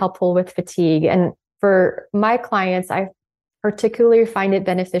really helpful with fatigue. And for my clients, I particularly find it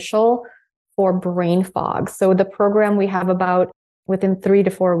beneficial for brain fog. So the program we have about within 3 to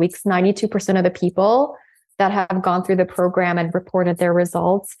 4 weeks, 92% of the people that have gone through the program and reported their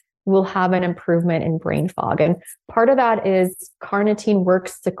results will have an improvement in brain fog. And part of that is carnitine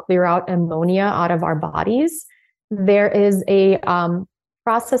works to clear out ammonia out of our bodies. There is a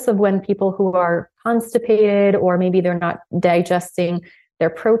process of when people who are constipated, or maybe they're not digesting their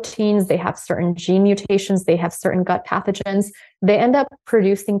proteins, they have certain gene mutations, they have certain gut pathogens, they end up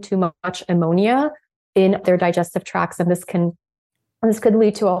producing too much ammonia in their digestive tracts. And this could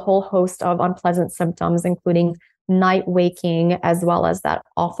lead to a whole host of unpleasant symptoms, including night waking, as well as that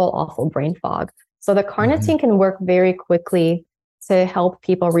awful brain fog. So the carnitine can work very quickly to help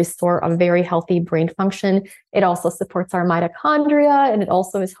people restore a very healthy brain function. It also supports our mitochondria, and it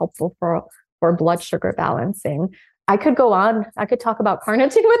also is helpful for blood sugar balancing. I could go on. I could talk about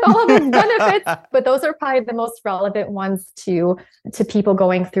carnitine with all of its benefits, but those are probably the most relevant ones to people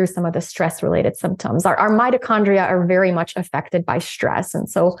going through some of the stress-related symptoms. Our mitochondria are very much affected by stress. And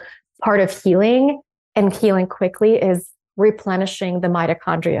so part of healing and healing quickly is replenishing the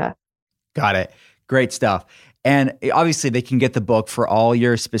mitochondria. Got it. Great stuff. And obviously they can get the book for all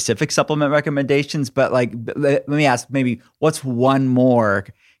your specific supplement recommendations, but let me ask, maybe what's one more?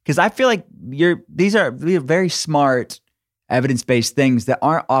 Because I feel like these are very smart, evidence-based things that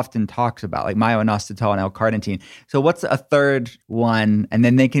aren't often talked about, like myo-inositol and L-carnitine. So what's a third one? And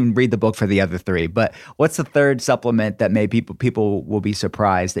then they can read the book for the other three. But what's the third supplement that people will be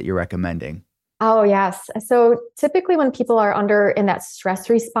surprised that you're recommending? Oh, yes. So typically when people are in that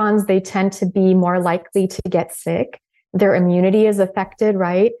stress response, they tend to be more likely to get sick. Their immunity is affected,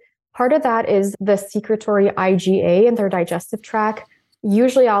 right? Part of that is the secretory IgA in their digestive tract.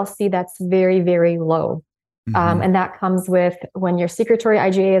 Usually I'll see that's very, very low. And that comes with when your secretory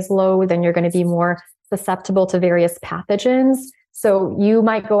IgA is low, then you're going to be more susceptible to various pathogens. So you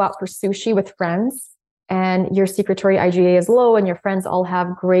might go out for sushi with friends and your secretory IgA is low and your friends all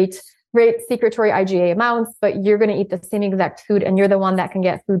have great secretory IgA amounts, but you're going to eat the same exact food and you're the one that can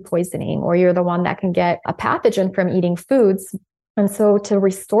get food poisoning, or you're the one that can get a pathogen from eating foods. And so to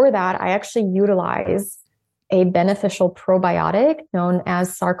restore that, I actually utilize a beneficial probiotic known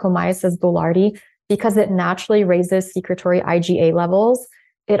as Saccharomyces boulardii because it naturally raises secretory IgA levels.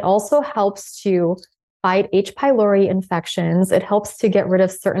 It also helps to fight H. pylori infections. It helps to get rid of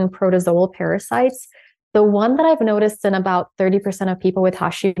certain protozoal parasites. The one that I've noticed in about 30% of people with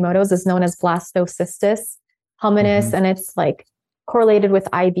Hashimoto's is known as blastocystis hominis, and it's correlated with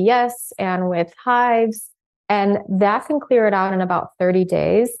IBS and with hives, and that can clear it out in about 30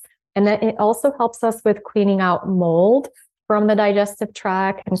 days. And then it also helps us with cleaning out mold from the digestive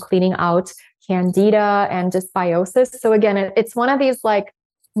tract and cleaning out candida and dysbiosis. So again, it's one of these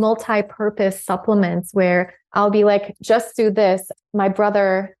multi-purpose supplements where I'll be just do this. My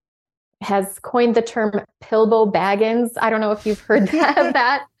brother has coined the term Pilbo Baggins. I don't know if you've heard of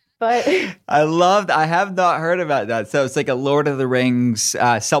that, but I have not heard about that. So it's like a Lord of the Rings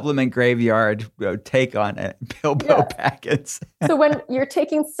supplement graveyard take on it. Pilbo Baggins. So when you're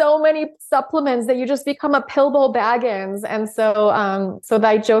taking so many supplements that you just become a Pilbo Baggins. And so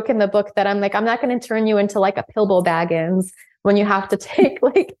I joke in the book that I'm not going to turn you into a Pilbo Baggins, when you have to take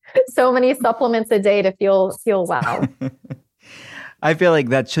like so many supplements a day to feel well. I feel like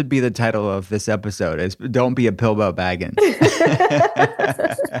that should be the title of this episode is Don't Be a Pillbo Baggins.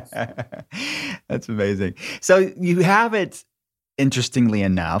 That's amazing. So you haven't, interestingly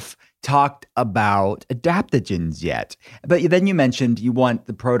enough, talked about adaptogens yet. But then you mentioned you want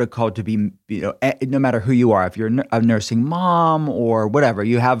the protocol to be, no matter who you are, if you're a nursing mom or whatever,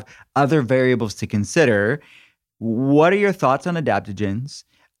 you have other variables to consider. What are your thoughts on adaptogens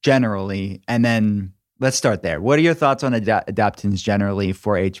generally? And then let's start there. What are your thoughts on adaptogens generally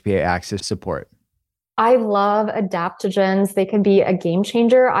for HPA axis support? I love adaptogens. They can be a game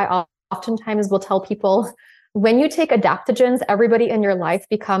changer. I oftentimes will tell people, when you take adaptogens, everybody in your life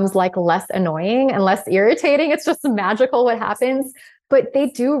becomes like less annoying and less irritating. It's just magical what happens. But they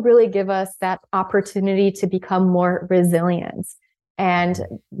do really give us that opportunity to become more resilient. And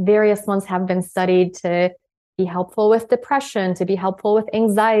various ones have been studied to be helpful with depression, to be helpful with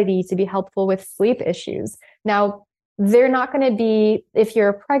anxiety, to be helpful with sleep issues. Now, they're not going to be, if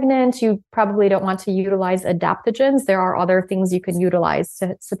you're pregnant, you probably don't want to utilize adaptogens. There are other things you can utilize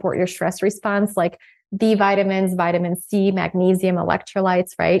to support your stress response, like B vitamins, vitamin C, magnesium,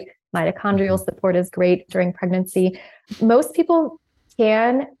 electrolytes, right? Mitochondrial support is great during pregnancy. Most people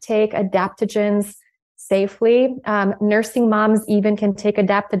can take adaptogens safely. Nursing moms even can take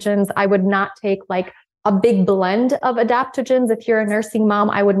adaptogens. I would not take like a big blend of adaptogens. If you're a nursing mom,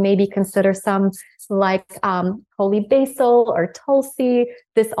 I would maybe consider some like holy basil or tulsi.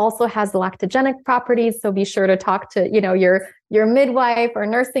 This also has lactogenic properties, so be sure to talk to your midwife or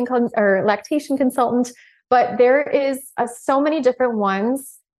nursing or lactation consultant. But there is so many different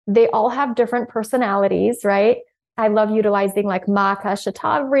ones. They all have different personalities, right? I love utilizing like maca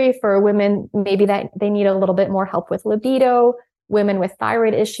shatavari for women, maybe that they need a little bit more help with libido. Women with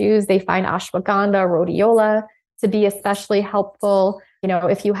thyroid issues, they find ashwagandha, rhodiola to be especially helpful.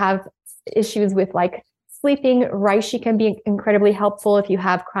 If you have issues with like sleeping, reishi can be incredibly helpful if you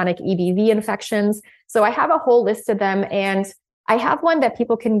have chronic EBV infections. So I have a whole list of them, and I have one that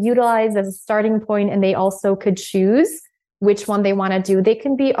people can utilize as a starting point, and they also could choose which one they want to do. They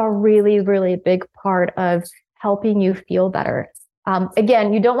can be a really, really big part of helping you feel better.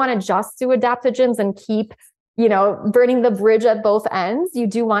 Again, you don't want to just do adaptogens and keep burning the bridge at both ends. You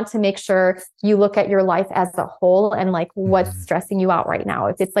do want to make sure you look at your life as a whole and like what's stressing you out right now.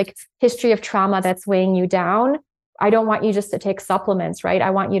 If it's like history of trauma that's weighing you down, I don't want you just to take supplements, right?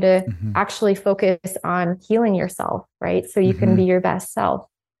 I want you to actually focus on healing yourself, right? So you can be your best self.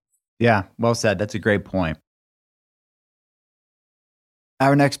 Yeah, well said. That's a great point.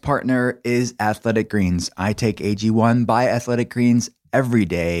 Our next partner is Athletic Greens. I take AG1 by Athletic Greens every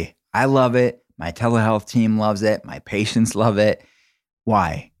day. I love it. My telehealth team loves it. My patients love it.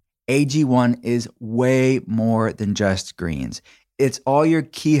 Why? AG1 is way more than just greens. It's all your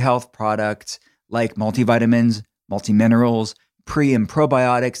key health products like multivitamins, multiminerals, pre and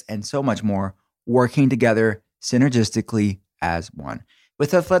probiotics, and so much more working together synergistically as one.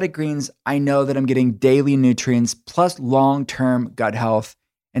 With Athletic Greens, I know that I'm getting daily nutrients plus long-term gut health,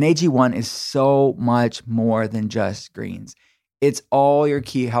 and AG1 is so much more than just greens. It's all your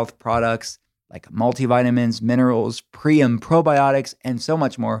key health products like multivitamins, minerals, pre and probiotics, and so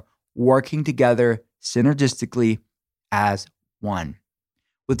much more working together synergistically as one.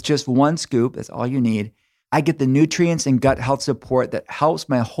 With just one scoop, that's all you need, I get the nutrients and gut health support that helps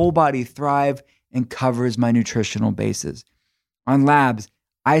my whole body thrive and covers my nutritional bases. On labs,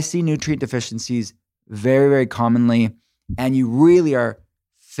 I see nutrient deficiencies very, very commonly, and you really are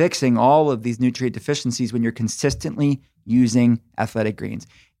fixing all of these nutrient deficiencies when you're consistently using Athletic Greens.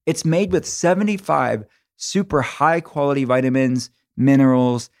 It's made with 75 super high quality vitamins,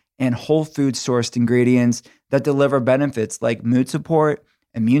 minerals, and whole food sourced ingredients that deliver benefits like mood support,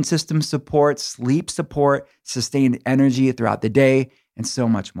 immune system support, sleep support, sustained energy throughout the day, and so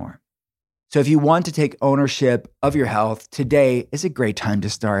much more. So if you want to take ownership of your health, today is a great time to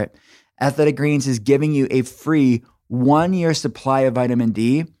start. Athletic Greens is giving you a free 1-year supply of vitamin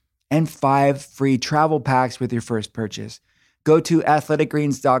D and 5 free travel packs with your first purchase. Go to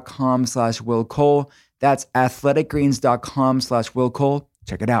athleticgreens.com/willcole. That's athleticgreens.com/willcole.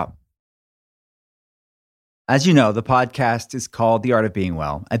 Check it out. As you know, the podcast is called The Art of Being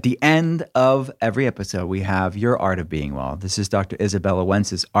Well. At the end of every episode, we have Your Art of Being Well. This is Dr. Izabella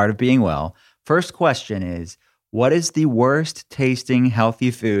Wentz's Art of Being Well. First question is, what is the worst tasting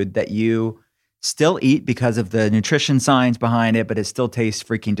healthy food that you still eat because of the nutrition science behind it, but it still tastes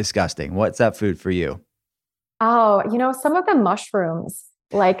freaking disgusting? What's that food for you? Oh, some of the mushrooms,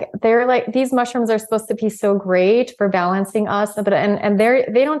 Like they're like, these mushrooms are supposed to be so great for balancing us, but and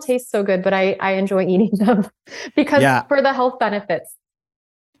they don't taste so good, but I enjoy eating them because for the health benefits.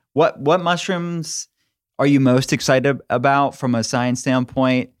 What mushrooms are you most excited about from a science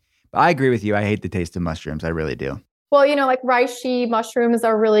standpoint? I agree with you. I hate the taste of mushrooms. I really do. Well, like reishi mushrooms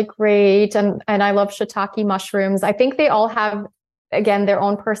are really great. And I love shiitake mushrooms. I think they all have, again, their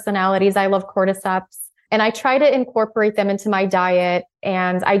own personalities. I love cordyceps. And I try to incorporate them into my diet,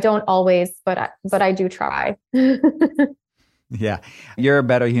 and I don't always, but I do try. Yeah. You're a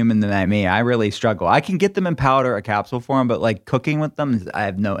better human than me. I really struggle. I can get them in powder or capsule form, but like cooking with them, I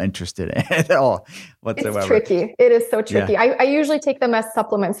have no interest in it at all whatsoever. It's tricky. It is so tricky. Yeah. I usually take them as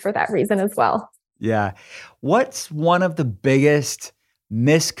supplements for that reason as well. Yeah. What's one of the biggest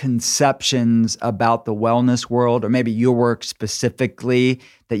misconceptions about the wellness world, or maybe your work specifically,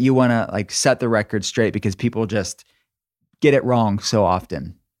 that you want to like set the record straight because people just get it wrong so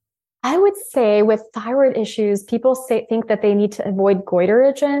often? I would say with thyroid issues, people think that they need to avoid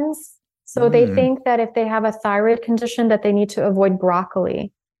goitrogens. So they think that if they have a thyroid condition that they need to avoid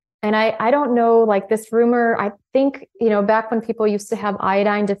broccoli. And I don't know, like this rumor, I think, back when people used to have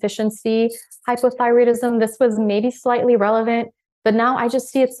iodine deficiency hypothyroidism, this was maybe slightly relevant. But now I just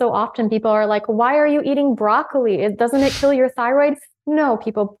see it so often. People are like, why are you eating broccoli? Doesn't it kill your thyroid? No,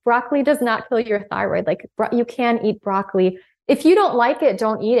 people, broccoli does not kill your thyroid. Like you can eat broccoli. If you don't like it,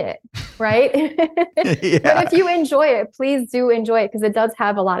 don't eat it, right? Yeah. But if you enjoy it, please do enjoy it because it does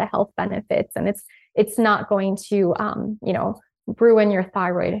have a lot of health benefits, and it's not going to, ruin your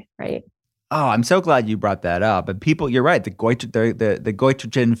thyroid, right? Oh, I'm so glad you brought that up. And people, you're right. The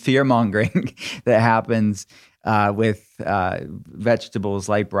goitrogen fear mongering that happens with vegetables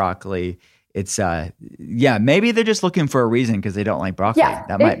like broccoli. It's maybe they're just looking for a reason because they don't like broccoli. Yeah,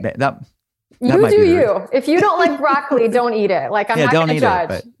 that might be that. You do you. If you don't like broccoli, don't eat it. Like I'm not going to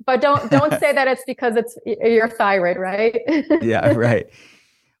judge, but don't say that it's because it's your thyroid, right? Yeah, right.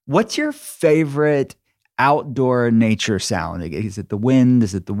 What's your favorite outdoor nature sound? Is it the wind?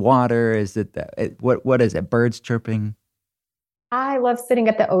 Is it the water? Is it what is it? Birds chirping? I love sitting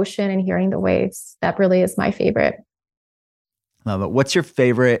at the ocean and hearing the waves. That really is my favorite. Love it. What's your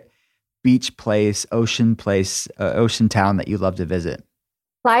favorite beach place, ocean town that you love to visit?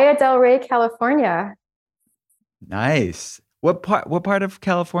 Playa del Rey, California. Nice. What part of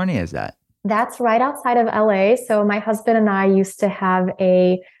California is that? That's right outside of LA. So my husband and I used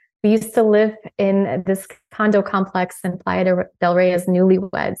to live in this condo complex in Playa del Rey as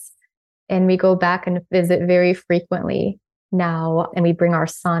newlyweds. And we go back and visit very frequently now. And we bring our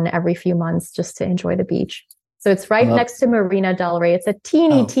son every few months just to enjoy the beach. So it's right next to Marina del Rey. It's a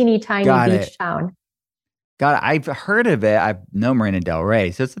teeny tiny beach town. God, I've heard of it. I know Marina del Rey.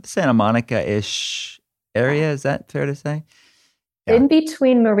 So it's the Santa Monica-ish area. Is that fair to say? Yeah. In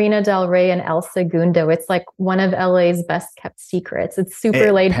between Marina del Rey and El Segundo. It's like one of LA's best kept secrets. It's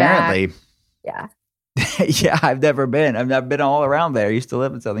super laid back. Yeah. Yeah, I've never been. I've been all around there. I used to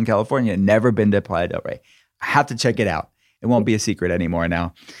live in Southern California. Never been to Playa del Rey. I have to check it out. It won't be a secret anymore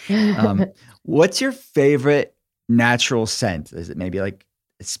now. What's your favorite natural scent? Is it maybe like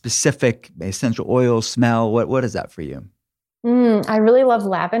a specific essential oil smell? What is that for you? I really love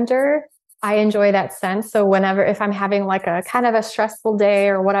lavender. I enjoy that scent. So if I'm having like a kind of a stressful day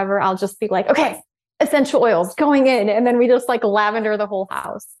or whatever, I'll just be like, okay, essential oils going in. And then we just like lavender the whole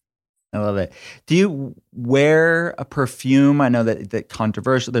house. I love it. Do you wear a perfume? I know that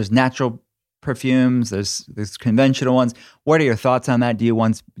controversial. There's natural perfumes. There's conventional ones. What are your thoughts on that? Do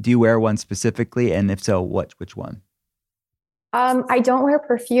you wear one specifically? And if so, which one? I don't wear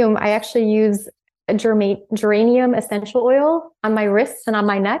perfume. I actually use a geranium essential oil on my wrists and on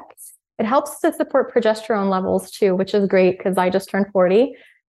my neck. It helps to support progesterone levels too, which is great because I just turned 40.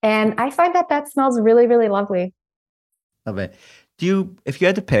 And I find that smells really, really lovely. Love it. If you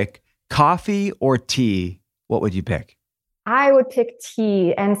had to pick coffee or tea, what would you pick? I would pick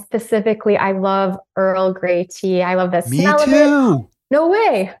tea. And specifically, I love Earl Grey tea. I love the smell of it. Me too. No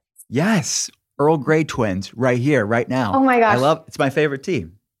way. Yes. Earl Grey twins right here, right now. Oh my gosh. It's my favorite tea.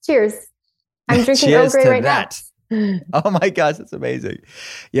 Cheers. I'm drinking Earl Grey right now. Oh my gosh, that's amazing.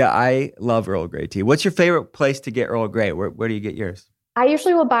 Yeah, I love Earl Grey tea. What's your favorite place to get Earl Grey? Where do you get yours? I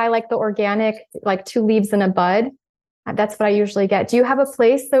usually will buy like the organic, like 2 leaves in a bud. That's what I usually get. Do you have a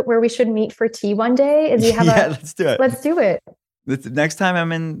place where we should meet for tea one day? Let's do it. Let's do it. Next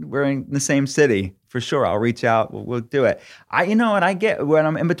time we're in the same city, for sure. I'll reach out. We'll do it. When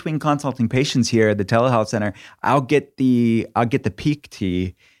I'm in between consulting patients here at the telehealth center, I'll get the Peak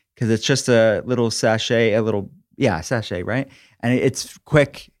tea because it's just a little sachet, sachet, right? And it's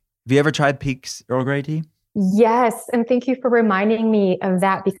quick. Have you ever tried Peak's Earl Grey tea? Yes. And thank you for reminding me of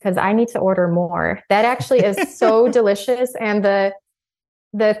that because I need to order more. That actually is so delicious. And the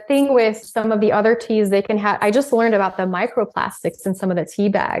thing with some of the other teas they can have, I just learned about the microplastics in some of the tea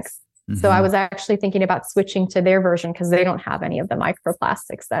bags. So I was actually thinking about switching to their version because they don't have any of the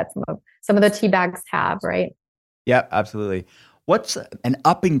microplastics that some of the tea bags have, right? Yeah, absolutely. What's an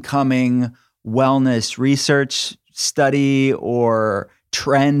up and coming wellness research study or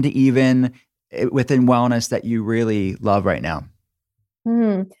trend even within wellness that you really love right now?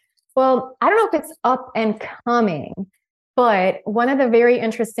 Well, I don't know if it's up and coming, but one of the very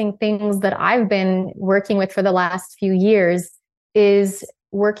interesting things that I've been working with for the last few years is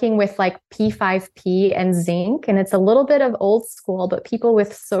working with like P5P and zinc. And it's a little bit of old school, but people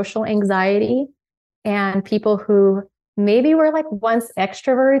with social anxiety and people who maybe were like once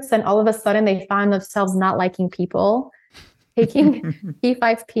extroverts and all of a sudden they found themselves not liking people. Taking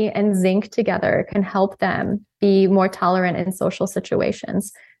P5P and zinc together can help them be more tolerant in social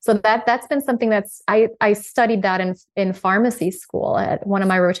situations. So that's been something I studied that in pharmacy school at one of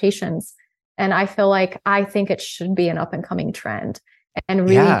my rotations. And I feel like I think it should be an up and coming trend. And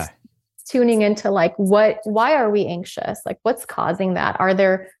really tuning into like why are we anxious? Like what's causing that? Are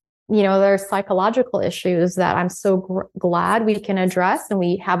there's psychological issues that I'm so glad we can address and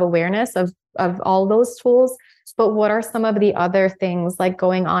we have awareness of all those tools. But what are some of the other things like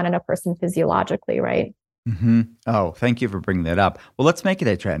going on in a person physiologically, right? Mm-hmm. Oh, thank you for bringing that up. Well, let's make it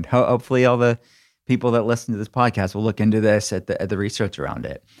a trend. Hopefully all the people that listen to this podcast will look into this at the research around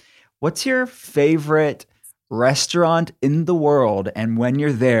it. What's your favorite restaurant in the world? And when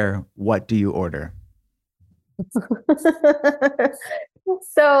you're there, what do you order?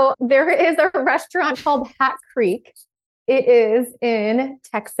 So there is a restaurant called Hat Creek. It is in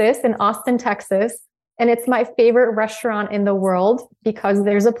Texas, in Austin, Texas. And it's my favorite restaurant in the world because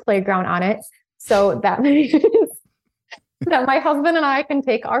there's a playground on it. So that means that my husband and I can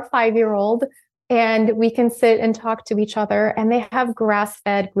take our 5-year-old and we can sit and talk to each other. And they have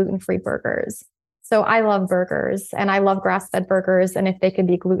grass-fed, gluten-free burgers. So I love burgers and I love grass-fed burgers. And if they could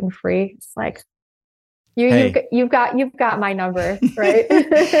be gluten-free, it's like, you've got my number,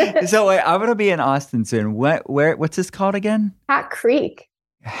 right? So wait, I'm gonna be in Austin soon. What's this called again? Hat Creek.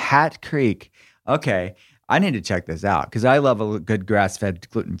 Hat Creek. Okay, I need to check this out because I love a good grass-fed,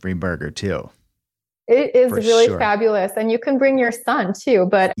 gluten-free burger too. It is really fabulous, and you can bring your son too.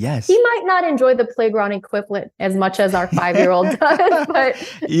 But yes, he might not enjoy the playground equipment as much as our 5-year-old does. But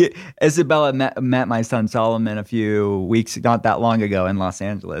Izabella met my son Solomon a few weeks, not that long ago, in Los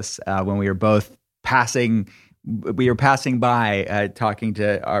Angeles when we were both passing by talking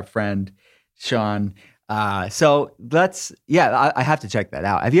to our friend Sean. So I have to check that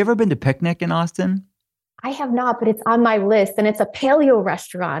out. Have you ever been to Picnic in Austin? I have not, but it's on my list and it's a paleo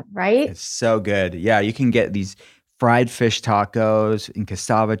restaurant, right? It's so good. Yeah. You can get these fried fish tacos and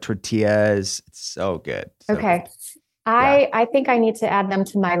cassava tortillas. It's so good. Okay. Good. I think I need to add them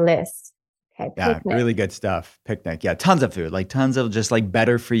to my list. Okay. Yeah. Picnic. Really good stuff. Picnic. Yeah. Tons of food, like tons of just like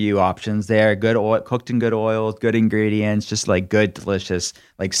better for you options there. Good oil, cooked in good oils, good ingredients, just like good, delicious,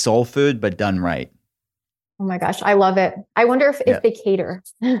 like soul food, but done right. Oh my gosh, I love it. I wonder if they cater.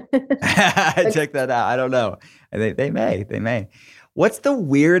 Check that out. I don't know. They may. What's the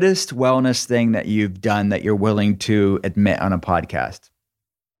weirdest wellness thing that you've done that you're willing to admit on a podcast?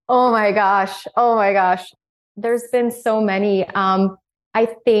 Oh my gosh. There's been so many. I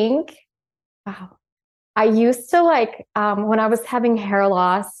think I used to when I was having hair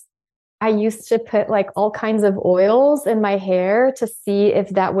loss, I used to put like all kinds of oils in my hair to see if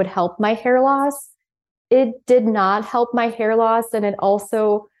that would help my hair loss. It did not help my hair loss. And it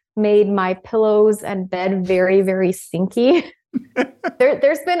also made my pillows and bed very, very stinky.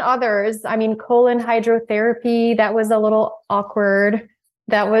 There's been others. I mean, colon hydrotherapy, that was a little awkward.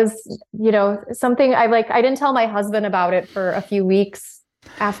 That was, something I didn't tell my husband about it for a few weeks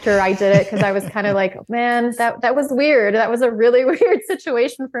after I did it. Cause I was kind of like, man, that was weird. That was a really weird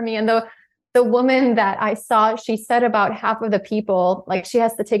situation for me. And the woman that I saw, she said about half of the people, like she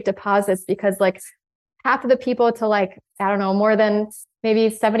has to take deposits because like half of the people to like, I don't know, more than maybe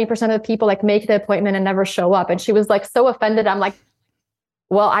 70% of the people like make the appointment and never show up. And she was like so offended. I'm like,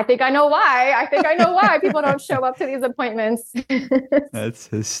 well, I think I know why people don't show up to these appointments. That's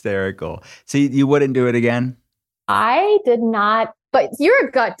hysterical. So you wouldn't do it again? I did not, but you're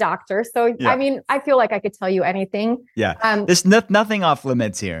a gut doctor. So, yeah. I mean, I feel like I could tell you anything. Yeah. There's nothing off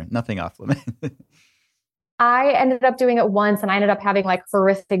limits here. Nothing off limits. I ended up doing it once and I ended up having like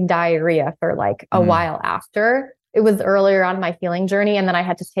horrific diarrhea for like a while after. It was earlier on my healing journey. And then I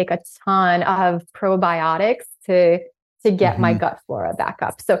had to take a ton of probiotics to to get my gut flora back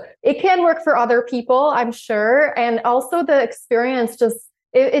up. So it can work for other people, I'm sure. And also the experience just,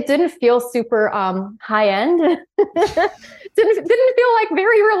 it didn't feel super high end. didn't feel like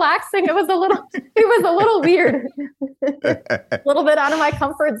very relaxing. It was a little weird. A little bit out of my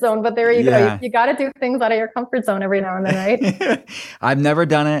comfort zone, but there you go. You got to do things out of your comfort zone every now and then, right? I've never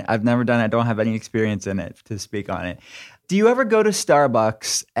done it. I don't have any experience in it to speak on it. Do you ever go to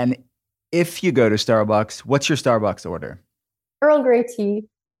Starbucks? And if you go to Starbucks, what's your Starbucks order? Earl Grey tea.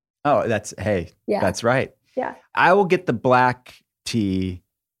 Oh, that's right. Yeah. I will get the black tea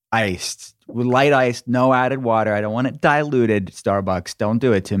iced with light ice, no added water. I don't want it diluted. Starbucks, don't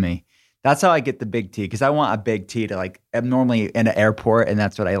do it to me. That's how I get the big tea, because I want a big tea to like, I'm normally in an airport and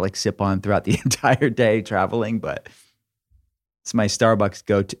that's what I like sip on throughout the entire day traveling. But it's my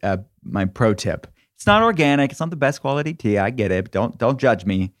Starbucks my pro tip. It's not organic. It's not the best quality tea. I get it. Don't judge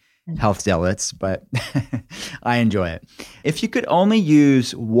me, health zealots, but I enjoy it. If you could only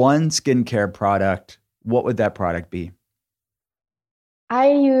use one skincare product, what would that product be?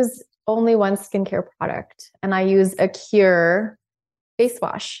 I use only one skincare product, and I use a Cure face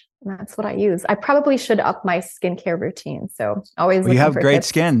wash. And that's what I use. I probably should up my skincare routine. So always. You have great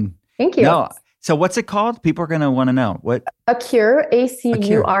skin. Thank you. No, so what's it called? People are going to want to know. What? A Cure,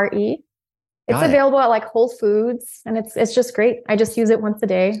 ACURE. It's available at like Whole Foods, and it's just great. I just use it once a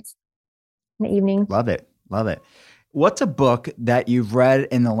day in the evening. Love it. What's a book that you've read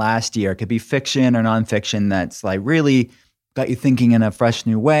in the last year? It could be fiction or nonfiction that's like really got you thinking in a fresh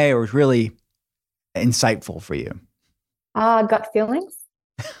new way, or was really insightful for you? Gut Feelings.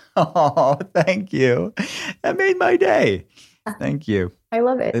 Oh, thank you. That made my day. Thank you. I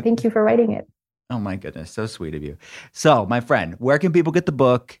love it. Thank you for writing it. Oh my goodness. So sweet of you. So my friend, where can people get the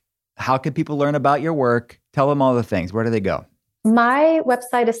book? How can people learn about your work? Tell them all the things. Where do they go? My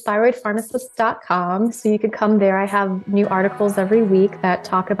website is thyroidpharmacist.com. So you could come there. I have new articles every week that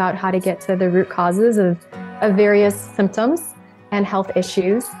talk about how to get to the root causes of various symptoms and health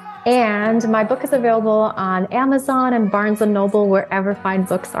issues. And my book is available on Amazon and Barnes & Noble, wherever fine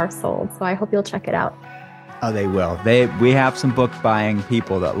books are sold. So I hope you'll check it out. Oh, they will. We have some book buying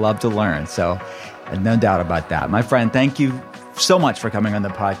people that love to learn. So no doubt about that. My friend, thank you so much for coming on the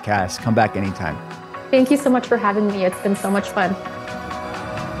podcast. Come back anytime. Thank you so much for having me. It's been so much fun.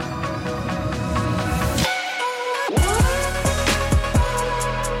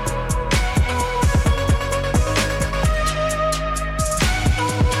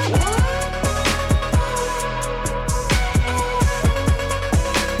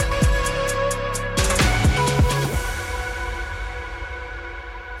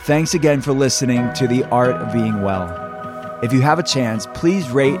 Thanks again for listening to The Art of Being Well. If you have a chance, please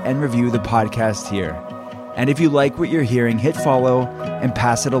rate and review the podcast here. And if you like what you're hearing, hit follow and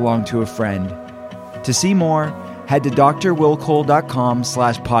pass it along to a friend. To see more, head to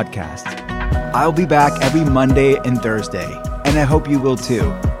drwillcole.com/podcast. I'll be back every Monday and Thursday, and I hope you will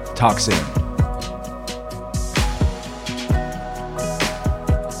too. Talk soon.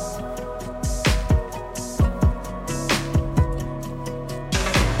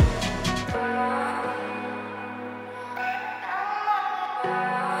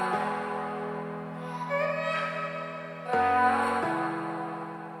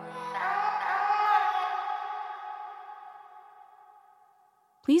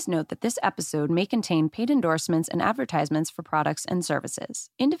 Please note that this episode may contain paid endorsements and advertisements for products and services.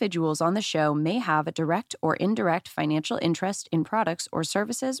 Individuals on the show may have a direct or indirect financial interest in products or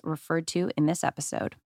services referred to in this episode.